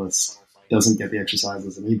cyclist doesn't get the exercise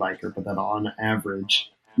as an e-biker, but that on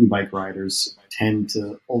average, e-bike riders tend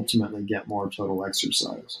to ultimately get more total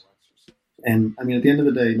exercise. And I mean, at the end of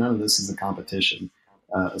the day, none of this is a competition,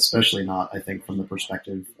 especially not, I think, from the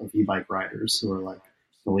perspective of e-bike riders who are like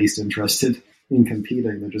the least interested in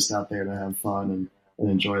competing. They're just out there to have fun and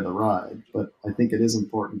enjoy the ride. But I think it is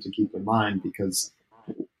important to keep in mind because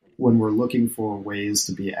when we're looking for ways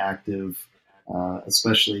to be active,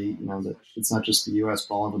 especially that it's not just the U.S.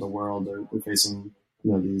 but all over the world, they're facing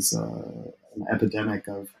these an epidemic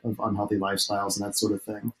of unhealthy lifestyles and that sort of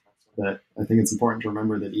thing. That I think it's important to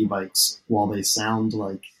remember that e-bikes, while they sound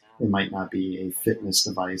like they might not be a fitness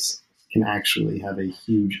device, can actually have a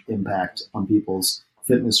huge impact on people's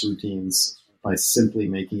fitness routines by simply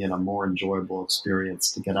making it a more enjoyable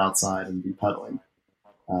experience to get outside and be pedaling.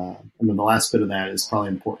 And then the last bit of that is probably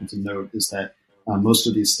important to note is that most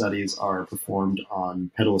of these studies are performed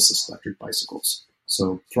on pedal assist electric bicycles.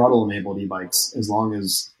 So throttle enabled e-bikes, as long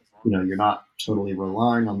as you're not totally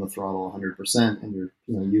relying on the throttle 100% and you're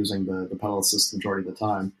using the pedal assist the majority of the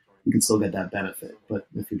time, you can still get that benefit. But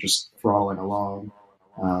if you're just throttling along,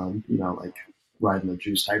 like riding a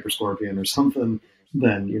juiced hyperscorpion or something,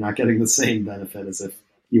 then you're not getting the same benefit as if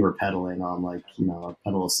you were pedaling on like a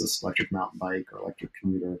pedal assist electric mountain bike or electric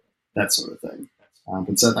commuter, that sort of thing.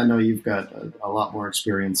 But Seth, I know you've got a lot more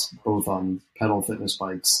experience both on pedal fitness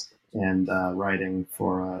bikes and riding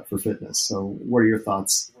for fitness. So, what are your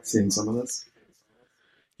thoughts seeing some of this?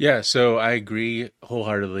 Yeah, so I agree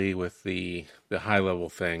wholeheartedly with the high level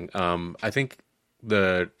thing. I think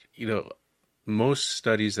the most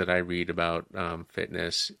studies that I read about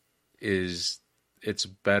fitness is it's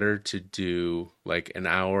better to do like an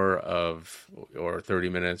hour of or 30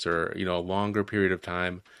 minutes or a longer period of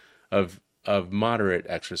time of moderate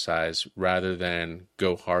exercise rather than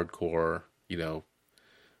go hardcore,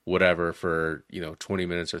 whatever for 20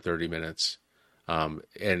 minutes or 30 minutes.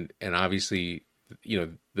 And obviously,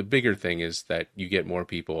 the bigger thing is that you get more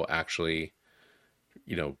people actually,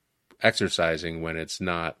 you know exercising when it's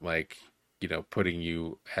not like putting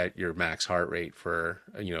you at your max heart rate for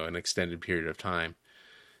an extended period of time.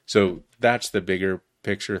 So that's the bigger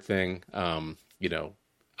picture thing.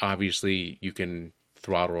 Obviously you can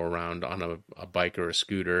throttle around on a bike or a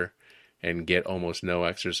scooter and get almost no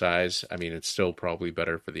exercise. I mean, it's still probably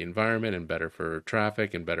better for the environment and better for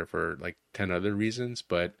traffic and better for like 10 other reasons.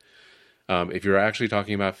 But if you're actually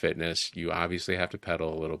talking about fitness, you obviously have to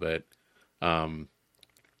pedal a little bit. Um,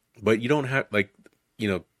 but you don't have like, you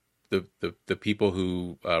know, the people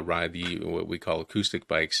who ride the what we call acoustic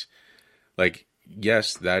bikes. Like,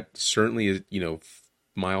 yes, that certainly is,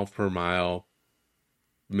 mile per mile,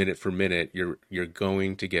 minute for minute, you're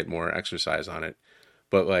going to get more exercise on it.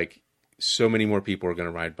 But like, so many more people are going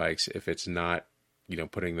to ride bikes if it's not,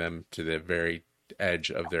 putting them to the very edge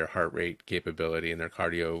of their heart rate capability and their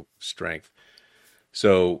cardio strength.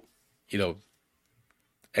 So, you know,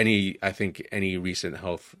 I think any recent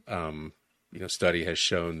health, study has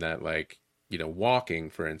shown that like, walking,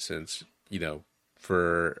 for instance,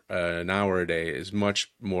 for an hour a day is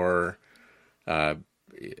much more, uh,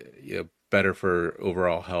 better for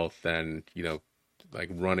overall health than, like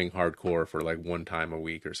running hardcore for like one time a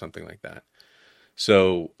week or something like that.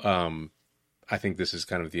 So, I think this is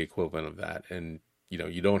kind of the equivalent of that. And,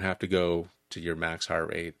 you don't have to go to your max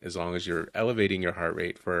heart rate as long as you're elevating your heart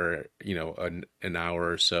rate for, an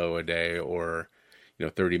hour or so a day or,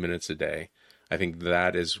 30 minutes a day. I think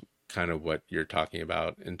that is kind of what you're talking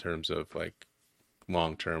about in terms of like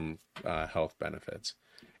long-term health benefits.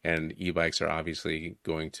 And e-bikes are obviously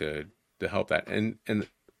going to help that. And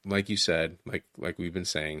like you said, like we've been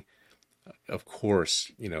saying, of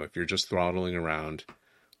course, if you're just throttling around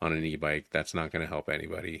on an e-bike, that's not going to help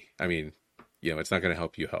anybody. I mean, it's not going to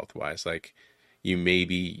help you health wise. Like you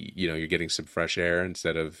maybe, you're getting some fresh air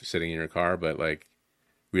instead of sitting in your car, but like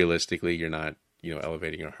realistically, you're not,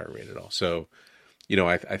 elevating your heart rate at all. So,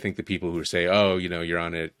 I think the people who say, oh, you're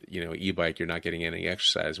on a, e-bike, you're not getting any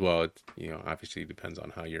exercise. Well, it, obviously depends on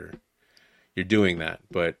how you're doing that.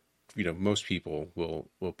 But, most people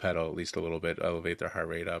will pedal at least a little bit, elevate their heart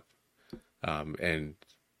rate up. And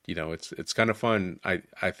it's kind of fun.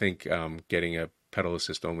 I think getting a pedal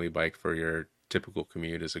assist only bike for your typical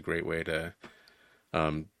commute is a great way to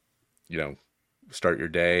um, you know start your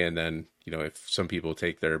day. And then if some people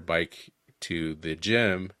take their bike to the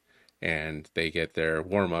gym and they get their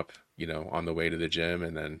warm up on the way to the gym,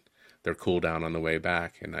 and then their cool down on the way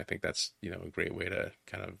back. And I think that's a great way to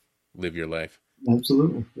kind of live your life.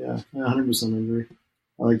 Absolutely, yeah, I 100% agree.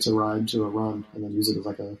 I like to ride to a run and then use it as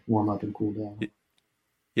like a warm up and cool down.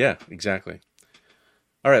 Yeah, exactly.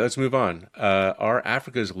 All right, let's move on. Are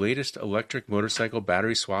Africa's latest electric motorcycle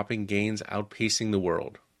battery swapping gains outpacing the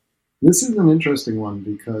world? This is an interesting one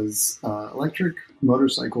because electric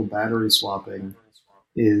motorcycle battery swapping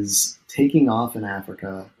is taking off in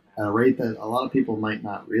Africa at a rate that a lot of people might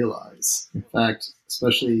not realize. In fact,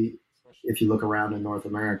 especially if you look around in North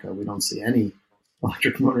America, we don't see any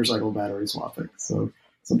electric motorcycle battery swapping. So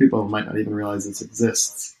some people might not even realize this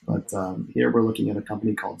exists. But here we're looking at a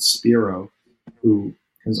company called Spiro, who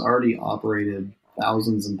has already operated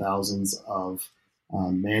thousands and thousands of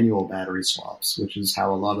manual battery swaps, which is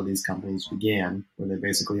how a lot of these companies began, where they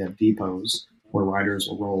basically have depots where riders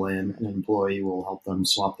will roll in and an employee will help them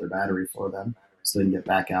swap their battery for them so they can get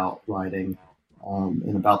back out riding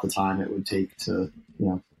in about the time it would take to,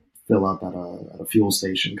 fill up at a fuel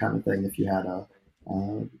station kind of thing if you had a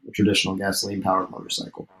traditional gasoline powered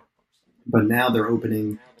motorcycle. But now they're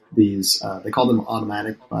opening these, they call them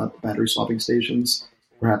automatic battery swapping stations.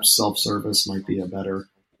 Perhaps self service might be a better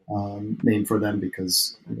name for them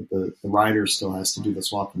because the rider still has to do the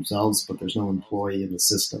swap themselves, but there's no employee in the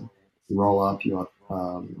system. You roll up, you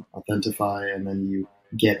authentify, and then you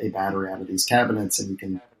get a battery out of these cabinets and you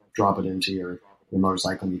can drop it into your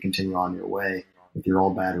motorcycle and you continue on your way with your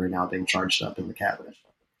old battery now being charged up in the cabinet.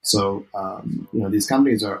 So, these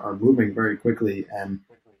companies are moving very quickly and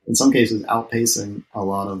in some cases outpacing a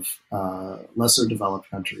lot of lesser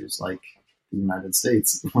developed countries like the United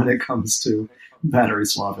States when it comes to battery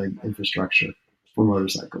swapping infrastructure for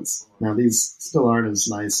motorcycles. Now, these still aren't as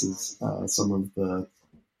nice as some of the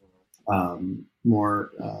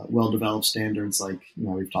more well-developed standards, like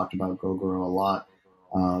we've talked about Gogoro a lot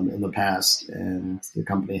in the past, and the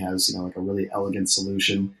company has like a really elegant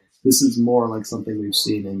solution. This is more like something we've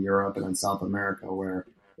seen in Europe and in South America, where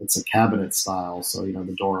it's a cabinet style. So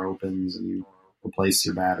the door opens and you replace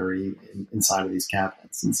your battery inside of these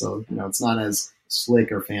cabinets, and so it's not as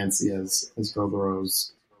slick or fancy as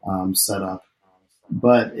Gogoro's setup,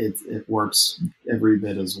 but it works every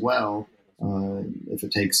bit as well if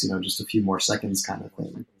it takes just a few more seconds, kind of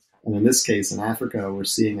thing. And in this case, in Africa, we're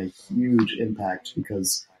seeing a huge impact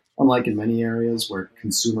because, unlike in many areas where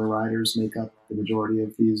consumer riders make up the majority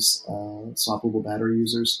of these swappable battery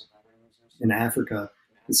users, in Africa,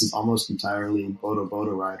 this is almost entirely Boda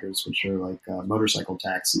Boda riders, which are like motorcycle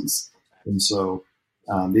taxis. And so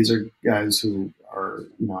these are guys who are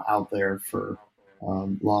out there for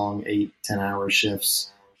long 8-10 hour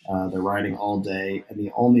shifts. They're riding all day, and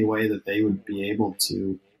the only way that they would be able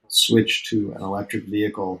to switch to an electric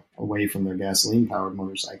vehicle away from their gasoline powered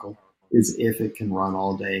motorcycle is if it can run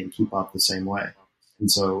all day and keep up the same way.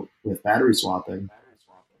 And so with battery swapping,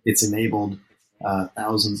 it's enabled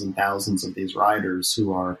thousands and thousands of these riders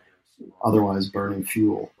who are otherwise burning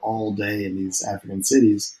fuel all day in these African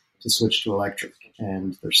cities to switch to electric.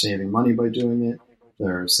 And they're saving money by doing it.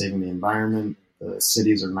 They're saving the environment. The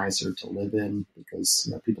cities are nicer to live in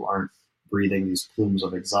because people aren't breathing these plumes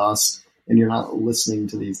of exhaust, and you're not listening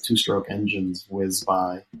to these two-stroke engines whiz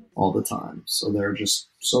by all the time. So there are just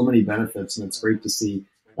so many benefits, and it's great to see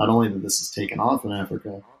not only that this is taken off in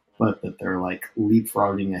Africa, but that they're like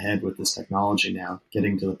leapfrogging ahead with this technology now,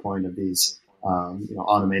 getting to the point of these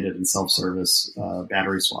automated and self-service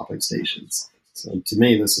battery swapping stations. So to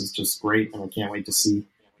me, this is just great, and I can't wait to see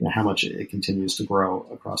how much it continues to grow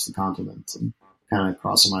across the continent. And kind of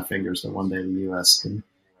crossing my fingers that one day the U.S. can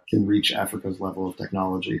reach Africa's level of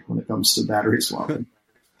technology when it comes to battery swapping.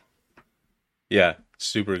 Yeah,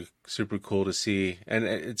 super cool to see, and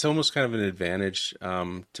it's almost kind of an advantage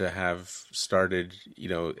to have started,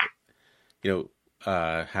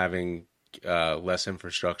 having less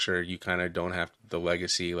infrastructure. You kind of don't have the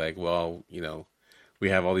legacy, like, well, we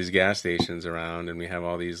have all these gas stations around, and we have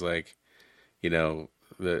all these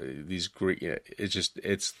these great.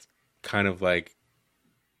 It's kind of like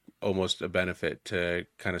almost a benefit to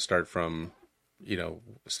kind of start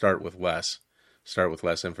with less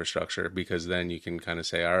infrastructure, because then you can kind of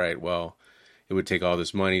say, all right, well, it would take all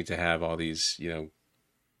this money to have all these,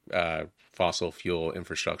 fossil fuel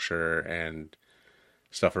infrastructure and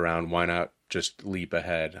stuff around. Why not just leap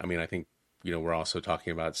ahead? I mean, I think, we're also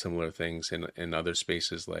talking about similar things in other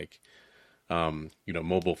spaces, like,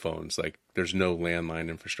 mobile phones. Like, there's no landline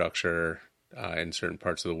infrastructure in certain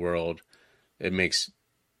parts of the world. It makes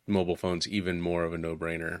mobile phones even more of a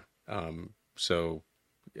no-brainer. So,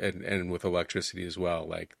 and with electricity as well,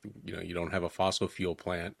 like, you don't have a fossil fuel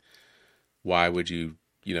plant. Why would you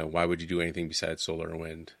do anything besides solar or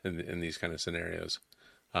wind in these kind of scenarios?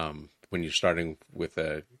 When you're starting with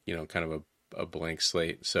a, kind of a blank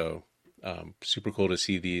slate. So, super cool to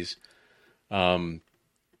see these. I'm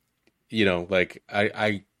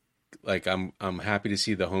happy to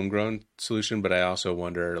see the homegrown solution, but I also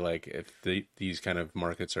wonder, like, if these kind of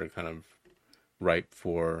markets are kind of ripe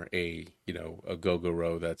for a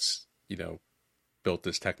Gogoro that's, built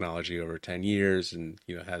this technology over 10 years and,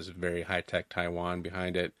 has a very high tech Taiwan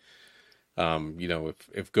behind it.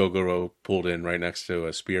 If Gogoro pulled in right next to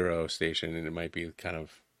a Spiro station, and it might be kind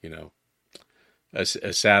of,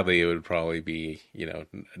 sadly, it would probably be,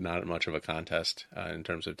 not much of a contest in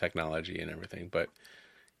terms of technology and everything, but,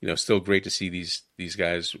 still great to see these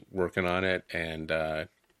guys working on it. And,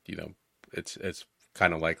 it's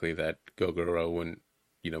kind of likely that Gogoro wouldn't,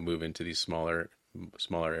 move into these smaller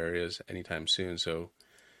areas anytime soon. So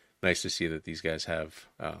nice to see that these guys have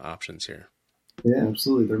options here. Yeah,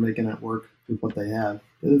 absolutely. They're making it work with what they have.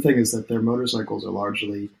 The other thing is that their motorcycles are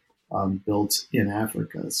largely built in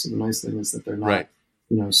Africa. So the nice thing is that they're not, right,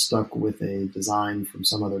 stuck with a design from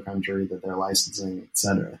some other country that they're licensing, et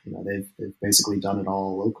cetera. They've basically done it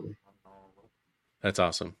all locally. That's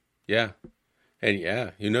awesome. Yeah. And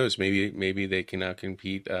yeah, who knows? Maybe they can now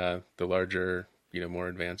compete the larger, more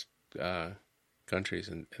advanced countries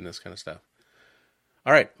in this kind of stuff.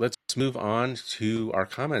 All right, let's move on to our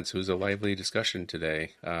comments. It was a lively discussion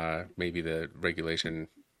today. Maybe the regulation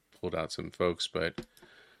pulled out some folks, but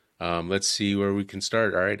let's see where we can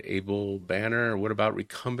start. All right, Abel Banner, what about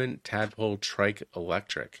recumbent tadpole trike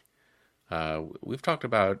electric? We've talked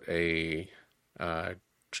about electric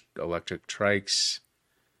trikes,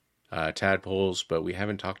 tadpoles, but we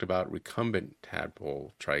haven't talked about recumbent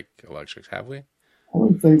tadpole trike electrics, have we? I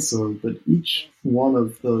don't would think so, but each one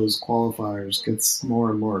of those qualifiers gets more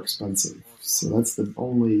and more expensive. So that's the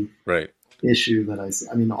only Right. issue that I see.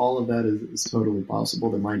 I mean, all of that is totally possible.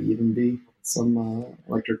 There might even be some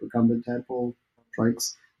electric recumbent tadpole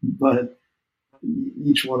trikes, but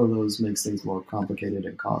each one of those makes things more complicated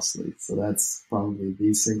and costly. So that's probably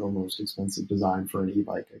the single most expensive design for an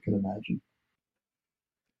e-bike I can imagine.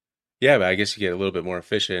 Yeah, but I guess you get a little bit more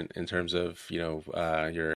efficient in terms of,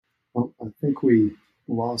 your. Well, I think we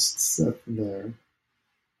lost Seth there.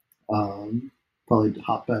 Probably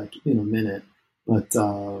hop back in a minute. But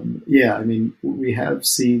yeah, I mean, we have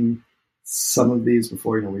seen some of these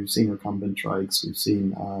before. We've seen recumbent trikes, we've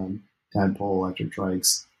seen tadpole electric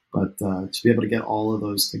trikes, but to be able to get all of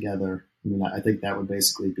those together, I mean, I think that would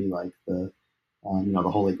basically be like the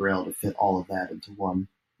holy grail to fit all of that into one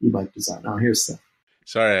e-bike design. Oh, here's Seth.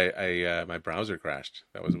 Sorry, I my browser crashed.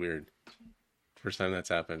 That was weird. First time that's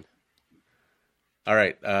happened. All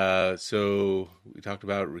right. So we talked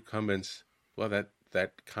about recumbents. Well,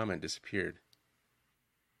 that comment disappeared.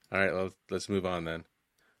 All right. Well, let's move on then.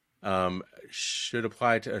 Should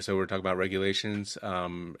apply to. So we're talking about regulations.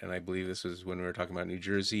 And I believe this was when we were talking about New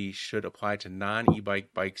Jersey. Should apply to non-e-bike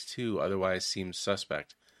bikes too. Otherwise, seems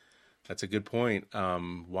suspect. That's a good point.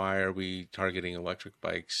 Why are we targeting electric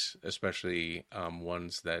bikes, especially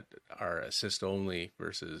ones that are assist only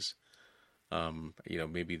versus,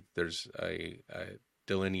 maybe there's a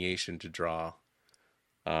delineation to draw,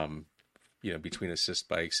 between assist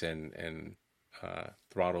bikes and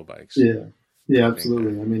throttle bikes. Yeah, Do yeah, you think that?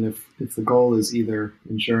 absolutely. I mean, if the goal is either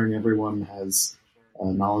ensuring everyone has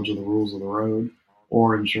knowledge of the rules of the road,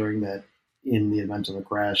 or ensuring that in the event of a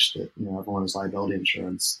crash that everyone has liability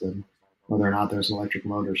insurance, then whether or not there's an electric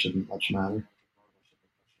motor shouldn't much matter.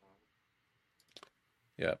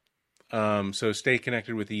 Yeah. So stay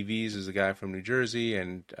connected with EVs is a guy from New Jersey,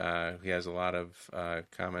 and he has a lot of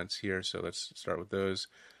comments here. So let's start with those.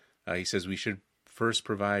 He says we should first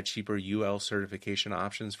provide cheaper UL certification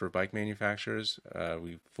options for bike manufacturers.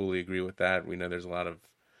 We fully agree with that. We know there's a lot of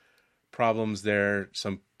problems there.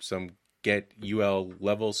 Some get UL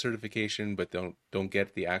level certification, but don't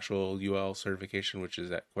get the actual UL certification, which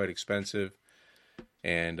is quite expensive.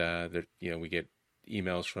 And we get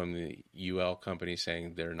emails from the UL company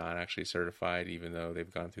saying they're not actually certified, even though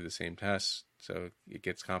they've gone through the same tests. So it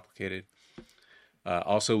gets complicated.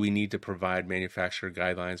 Also, we need to provide manufacturer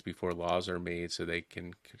guidelines before laws are made so they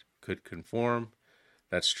could conform.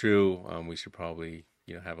 That's true. We should probably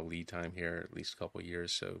have a lead time here, at least a couple of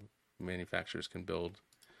years, so manufacturers can build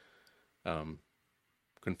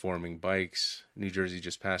conforming bikes. New Jersey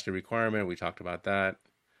just passed a requirement. We talked about that.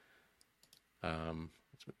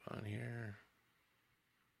 Let's move on here.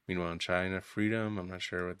 Meanwhile, in China, freedom. I'm not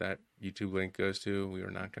sure what that YouTube link goes to. We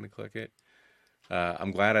are not going to click it.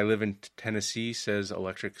 I'm glad I live in Tennessee, says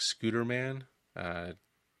Electric Scooter Man.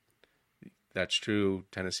 That's true.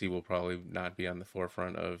 Tennessee will probably not be on the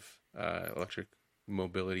forefront of electric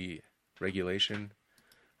mobility regulation.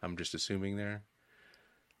 I'm just assuming there.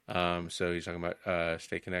 So he's talking about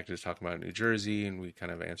Stay Connected is talking about New Jersey, and we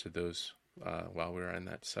kind of answered those while we were on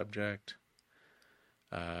that subject.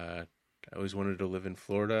 I always wanted to live in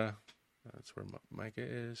Florida. That's where Micah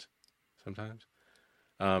is sometimes.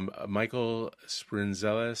 Michael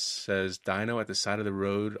Sprinzelis says, dyno at the side of the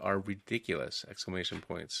road are ridiculous! Exclamation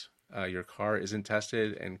points. Your car isn't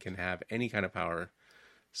tested and can have any kind of power,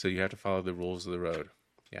 so you have to follow the rules of the road.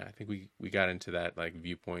 Yeah, I think we got into that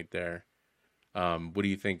viewpoint there. What do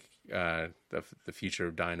you think the future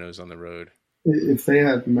of dynos on the road? If they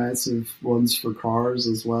have massive ones for cars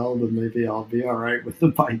as well, then maybe I'll be all right with the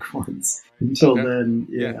bike ones. Until Okay. then,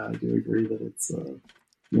 Yeah. yeah, I do agree that it's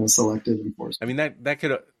selective I enforcement. mean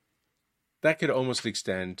that could almost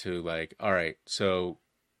extend to all right, so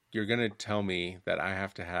you're gonna tell me that I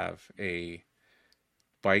have to have a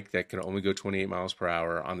bike that can only go 28 miles per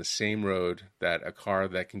hour on the same road that a car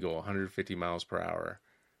that can go 150 miles per hour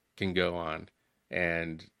can go on,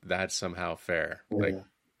 and that's somehow fair. Yeah.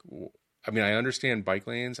 I mean, I understand bike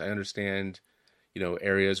lanes. I understand,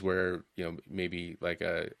 areas where, maybe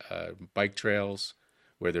bike trails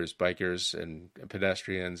where there's bikers and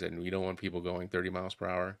pedestrians and we don't want people going 30 miles per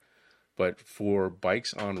hour. But for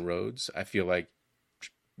bikes on roads, I feel like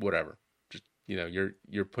whatever, just,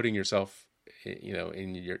 you're putting yourself,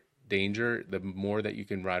 in your danger. The more that you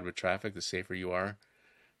can ride with traffic, the safer you are.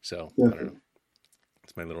 So I don't know. Definitely.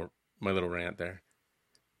 It's my little rant there.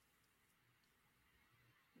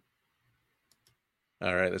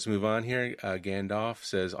 All right, let's move on here. Gandalf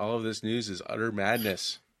says, all of this news is utter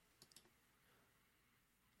madness.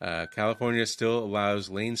 California still allows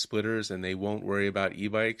lane splitters and they won't worry about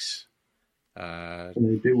e-bikes. And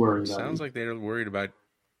they do worry about Sounds you. like they're worried about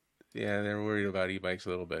yeah, they're worried about e-bikes a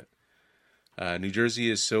little bit. New Jersey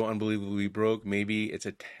is so unbelievably broke. Maybe it's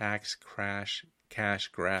a tax crash cash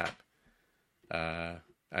grab. Uh,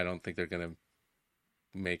 I don't think they're gonna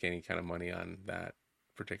make any kind of money on that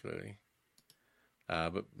particularly.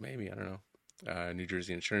 But maybe, I don't know. New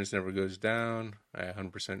Jersey insurance never goes down. I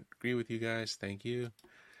 100% agree with you guys. Thank you.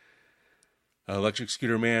 Electric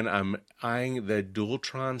Scooter Man, I'm eyeing the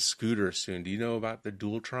Dualtron scooter soon. Do you know about the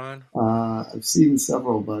Dualtron? I've seen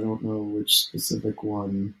several, but I don't know which specific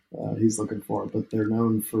one he's looking for. But they're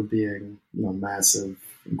known for being, massive,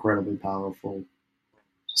 incredibly powerful,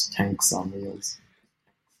 just tanks on wheels.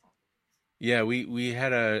 Yeah, we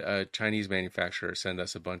had a Chinese manufacturer send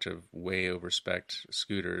us a bunch of way overspec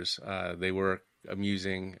scooters. They were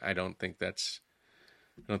amusing. I don't think that's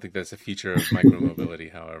a feature of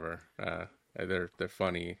micromobility. However, they're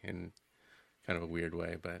funny in kind of a weird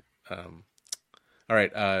way. But all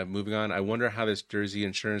right, moving on. I wonder how this Jersey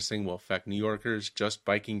insurance thing will affect New Yorkers just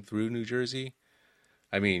biking through New Jersey.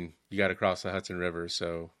 I mean, you got to cross the Hudson River,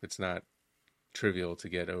 so it's not trivial to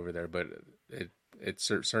get over there, but it's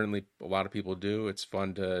certainly a lot of people do. It's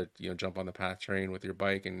fun to jump on the PATH train with your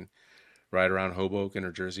bike and ride around Hoboken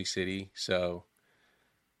or Jersey City. So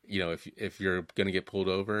if you're going to get pulled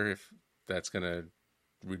over, if that's going to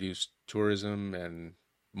reduce tourism and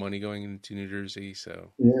money going into New Jersey,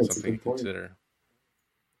 so Yeah, it's a something to good point. consider.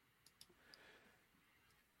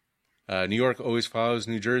 New York always follows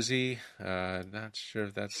New Jersey. Not sure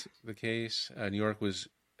if that's the case. New York was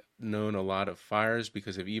known a lot of fires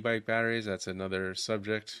because of e-bike batteries. That's another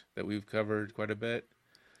subject that we've covered quite a bit.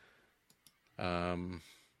 Some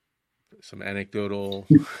anecdotal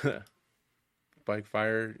bike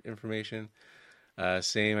fire information.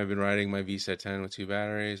 Same, I've been riding my VSET 10 with 2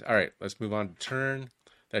 batteries. All right, let's move on to Tern.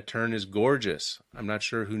 That Tern is gorgeous. I'm not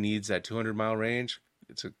sure who needs that 200-mile range.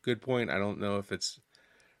 It's a good point. I don't know if it's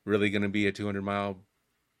really going to be a 200-mile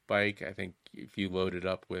bike. I think if you load it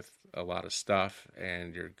up with a lot of stuff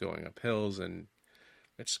and you're going up hills, and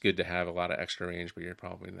it's good to have a lot of extra range, but you're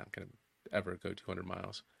probably not going to ever go 200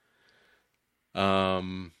 miles.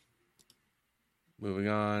 Moving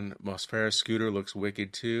on, Mosfera scooter looks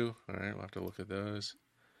wicked too. All right, we'll have to look at those.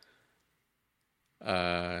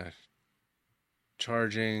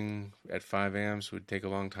 Charging at 5 amps would take a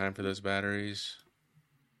long time for those batteries.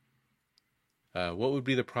 What would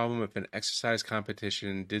be the problem if an exercise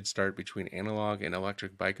competition did start between analog and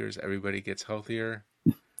electric bikers? Everybody gets healthier.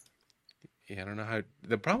 Yeah, I don't know how.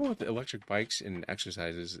 The problem with electric bikes and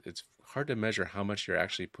exercise is it's hard to measure how much you're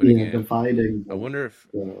actually putting Yeah, in. dividing I wonder if,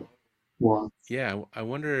 the watts. yeah, I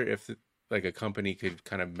wonder if like a company could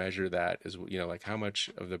kind of measure that as like how much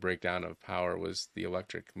of the breakdown of power was the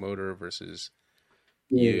electric motor versus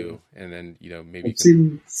Yeah, you, and then maybe you I've can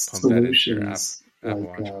seen pump that into your solutions Apple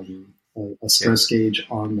like Watch. a Yeah, stress gauge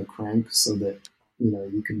on the crank so that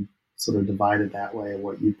you can sort of divide it that way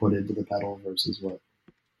what you put into the pedal versus what.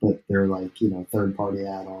 But they're like third party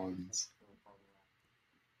add-ons.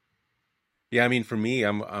 yeah. I mean, for me,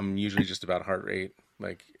 I'm usually just about heart rate.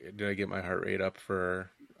 Like, did I get my heart rate up for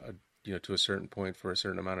to a certain point for a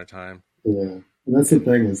certain amount of time? Yeah, and that's the And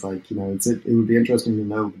thing is like it would be interesting to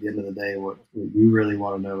know. But at the end of the day, what you really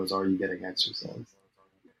want to know is, are you getting exercise?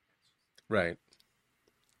 right,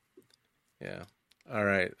 yeah. All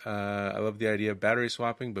right. I love the idea of battery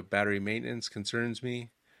swapping, but battery maintenance concerns me.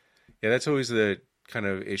 Yeah, that's always the kind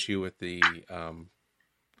of issue with the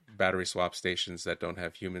battery swap stations that don't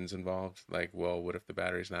have humans involved. Like, well, what if the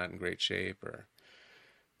battery's not in great shape, or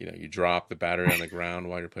you drop the battery on the ground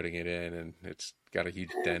while you're putting it in, and it's got a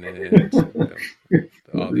huge dent in it.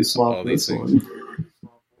 Let me swap All these this things. one.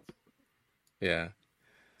 Yeah.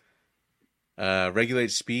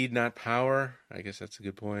 Regulate speed, not power. I guess that's a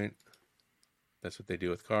good point. That's what they do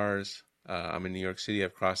with cars. I'm in New York City.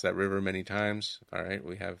 I've crossed that river many times. All right,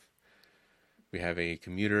 we have a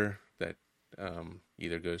commuter that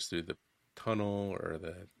either goes through the tunnel or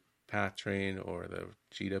the PATH train or the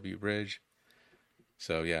GW Bridge.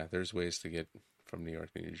 So yeah, there's ways to get from New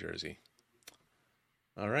York to New Jersey.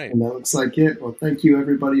 All right. And that looks like it. Well, thank you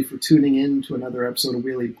everybody for tuning in to another episode of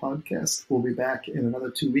Wheelie Podcast. We'll be back in another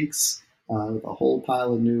 2 weeks with a whole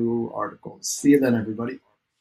pile of new articles. See you then, everybody.